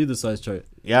can't even read the size chart.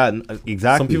 Yeah,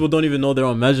 exactly. Some people don't even know their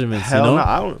own measurements. Hell you know? no,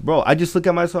 I don't, bro. I just look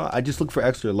at myself. I just look for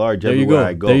extra large there everywhere you go.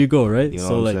 I go. There you go. Right. You know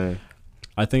so what like, I'm saying?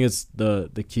 I think it's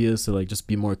the key is to like just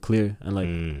be more clear and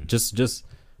like just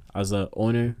as a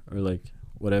owner or like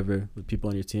whatever, the people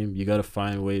on your team, you gotta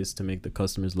find ways to make the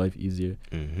customer's life easier.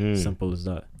 Simple as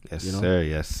that. Yes, you know? sir.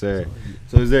 Yes, sir.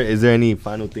 So is there any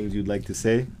final things you'd like to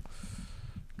say?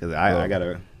 Because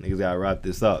niggas gotta wrap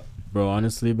this up, bro.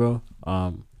 Honestly, bro.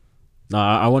 I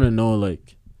want to know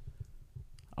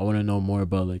more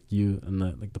about like you and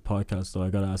the podcast. So I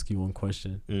gotta ask you one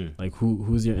question. Like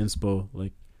who's your inspo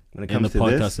like when it comes in the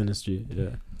to podcast this industry?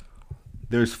 Yeah.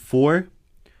 There's 4,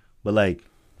 but like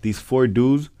these 4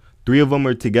 dudes, 3 of them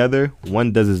are together.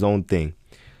 One does his own thing.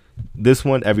 This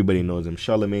one, everybody knows him.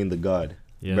 Charlemagne the God.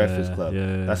 Breakfast Club.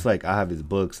 Yeah. That's like, I have his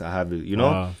books. I have his, you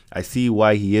know, I see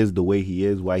why he is the way he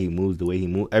is, why he moves the way he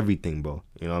moves, everything, bro.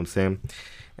 You know what I'm saying?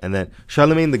 And then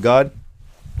Charlemagne the God,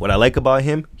 what I like about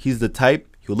him, he's the type,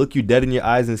 he'll look you dead in your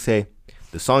eyes and say,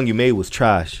 the song you made was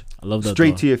trash. I love that.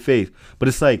 Straight to your face. But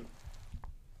it's like,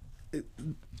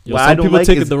 some people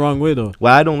take it the wrong way though.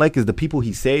 What I don't like is the people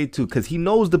he say it to, because he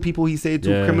knows the people he say it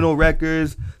to, criminal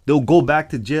records, they'll go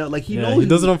back to jail. Like he knows, he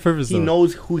does it on purpose. He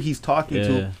knows who he's talking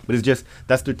to, but it's just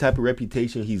that's the type of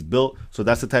reputation he's built. So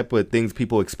that's the type of things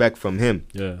people expect from him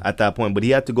at that point. But he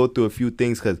had to go through a few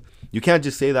things, because you can't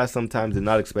just say that sometimes and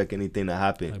not expect anything to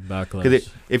happen. Like backlash.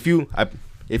 If you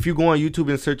go on YouTube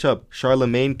and search up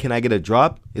Charlemagne, can I get a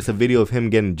drop? It's a video of him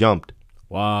getting jumped.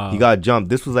 Wow. He got jumped.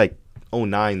 This was like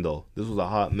 09 though. This was a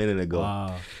hot minute ago.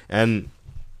 Wow. And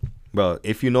bro,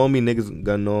 if you know me, niggas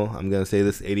gonna know I'm gonna say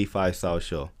this 85 South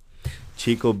Show.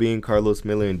 Chico Bean, Carlos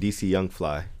Miller, and DC Young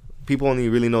Fly. People only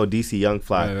really know DC Young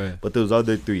Fly, right. but those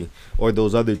other 3 or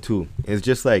those other 2. It's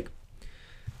just like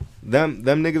them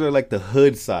niggas are like the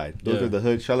hood side. Those are the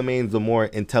hood. Charlemagne's the more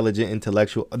intelligent,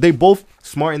 intellectual. They both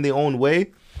smart in their own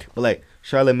way, but like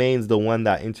Charlemagne's the one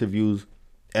that interviews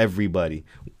everybody.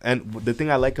 And the thing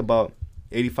I like about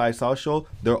 85 South Show,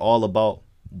 they're all about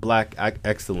black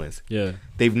excellence. Yeah.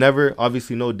 They've never,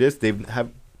 obviously no diss,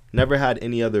 never had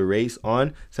any other race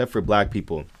on except for black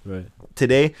people. Right.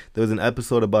 Today, there was an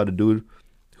episode about a dude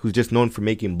who's just known for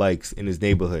making bikes in his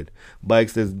neighborhood.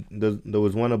 Bikes, there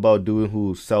was one about a dude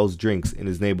who sells drinks in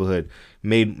his neighborhood.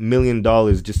 Made $1 million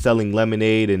just selling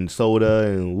lemonade and soda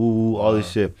and woo all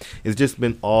this shit. It's just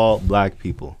been all black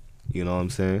people. You know what I'm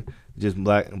saying? just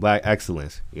black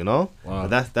excellence, you know. Wow.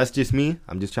 But that's just me.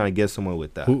 I'm just trying to get somewhere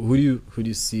with that. Who do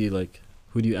you see, like,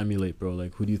 who do you emulate, bro?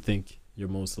 Like, who do you think you're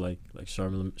most like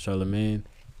Charlemagne?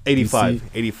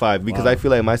 85 because Wow. I feel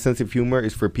like my sense of humor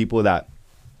is for people that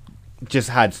just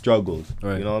had struggles.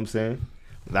 Right. You know what I'm saying?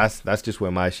 That's just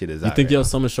where my shit is You at. think right you have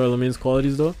some of Charlemagne's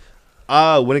qualities though?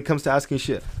 When it comes to asking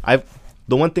shit,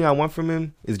 the one thing I want from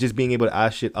him is just being able to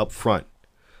ask shit up front.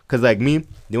 Cause like me,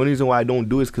 the only reason why I don't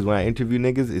do it is because when I interview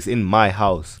niggas, it's in my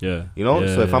house. Yeah. You know?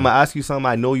 Yeah, So if I'm gonna ask you something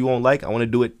I know you won't like, I want to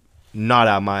do it not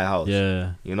at my house.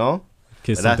 Yeah. You know? In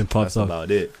case But something pops that's up.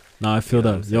 about it. Nah, I feel You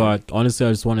know that. Yo, honestly,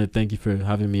 I just want to thank you for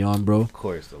having me on, bro. Of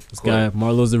course. This guy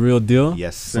Marlo's the real deal.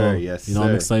 Yes, sir. So, Yes, you know, sir.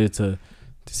 I'm excited to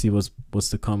see what's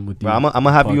to come with you. Bro, I'm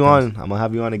gonna have you podcast. on. I'm gonna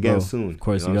have you on again Bro, soon. of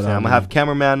course, you know you what gotta I'm have gonna me have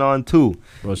cameraman on too.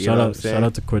 Bro, You know what I'm saying? shout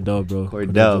out to Cordell, bro.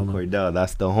 Cordell,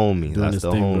 that's the homie. Doing That's his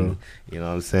the thing, homie. bro. You know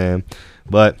what I'm saying?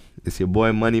 But it's your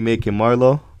boy Money Making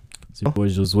Marlo, It's your boy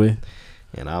Josue.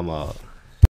 and I'm out.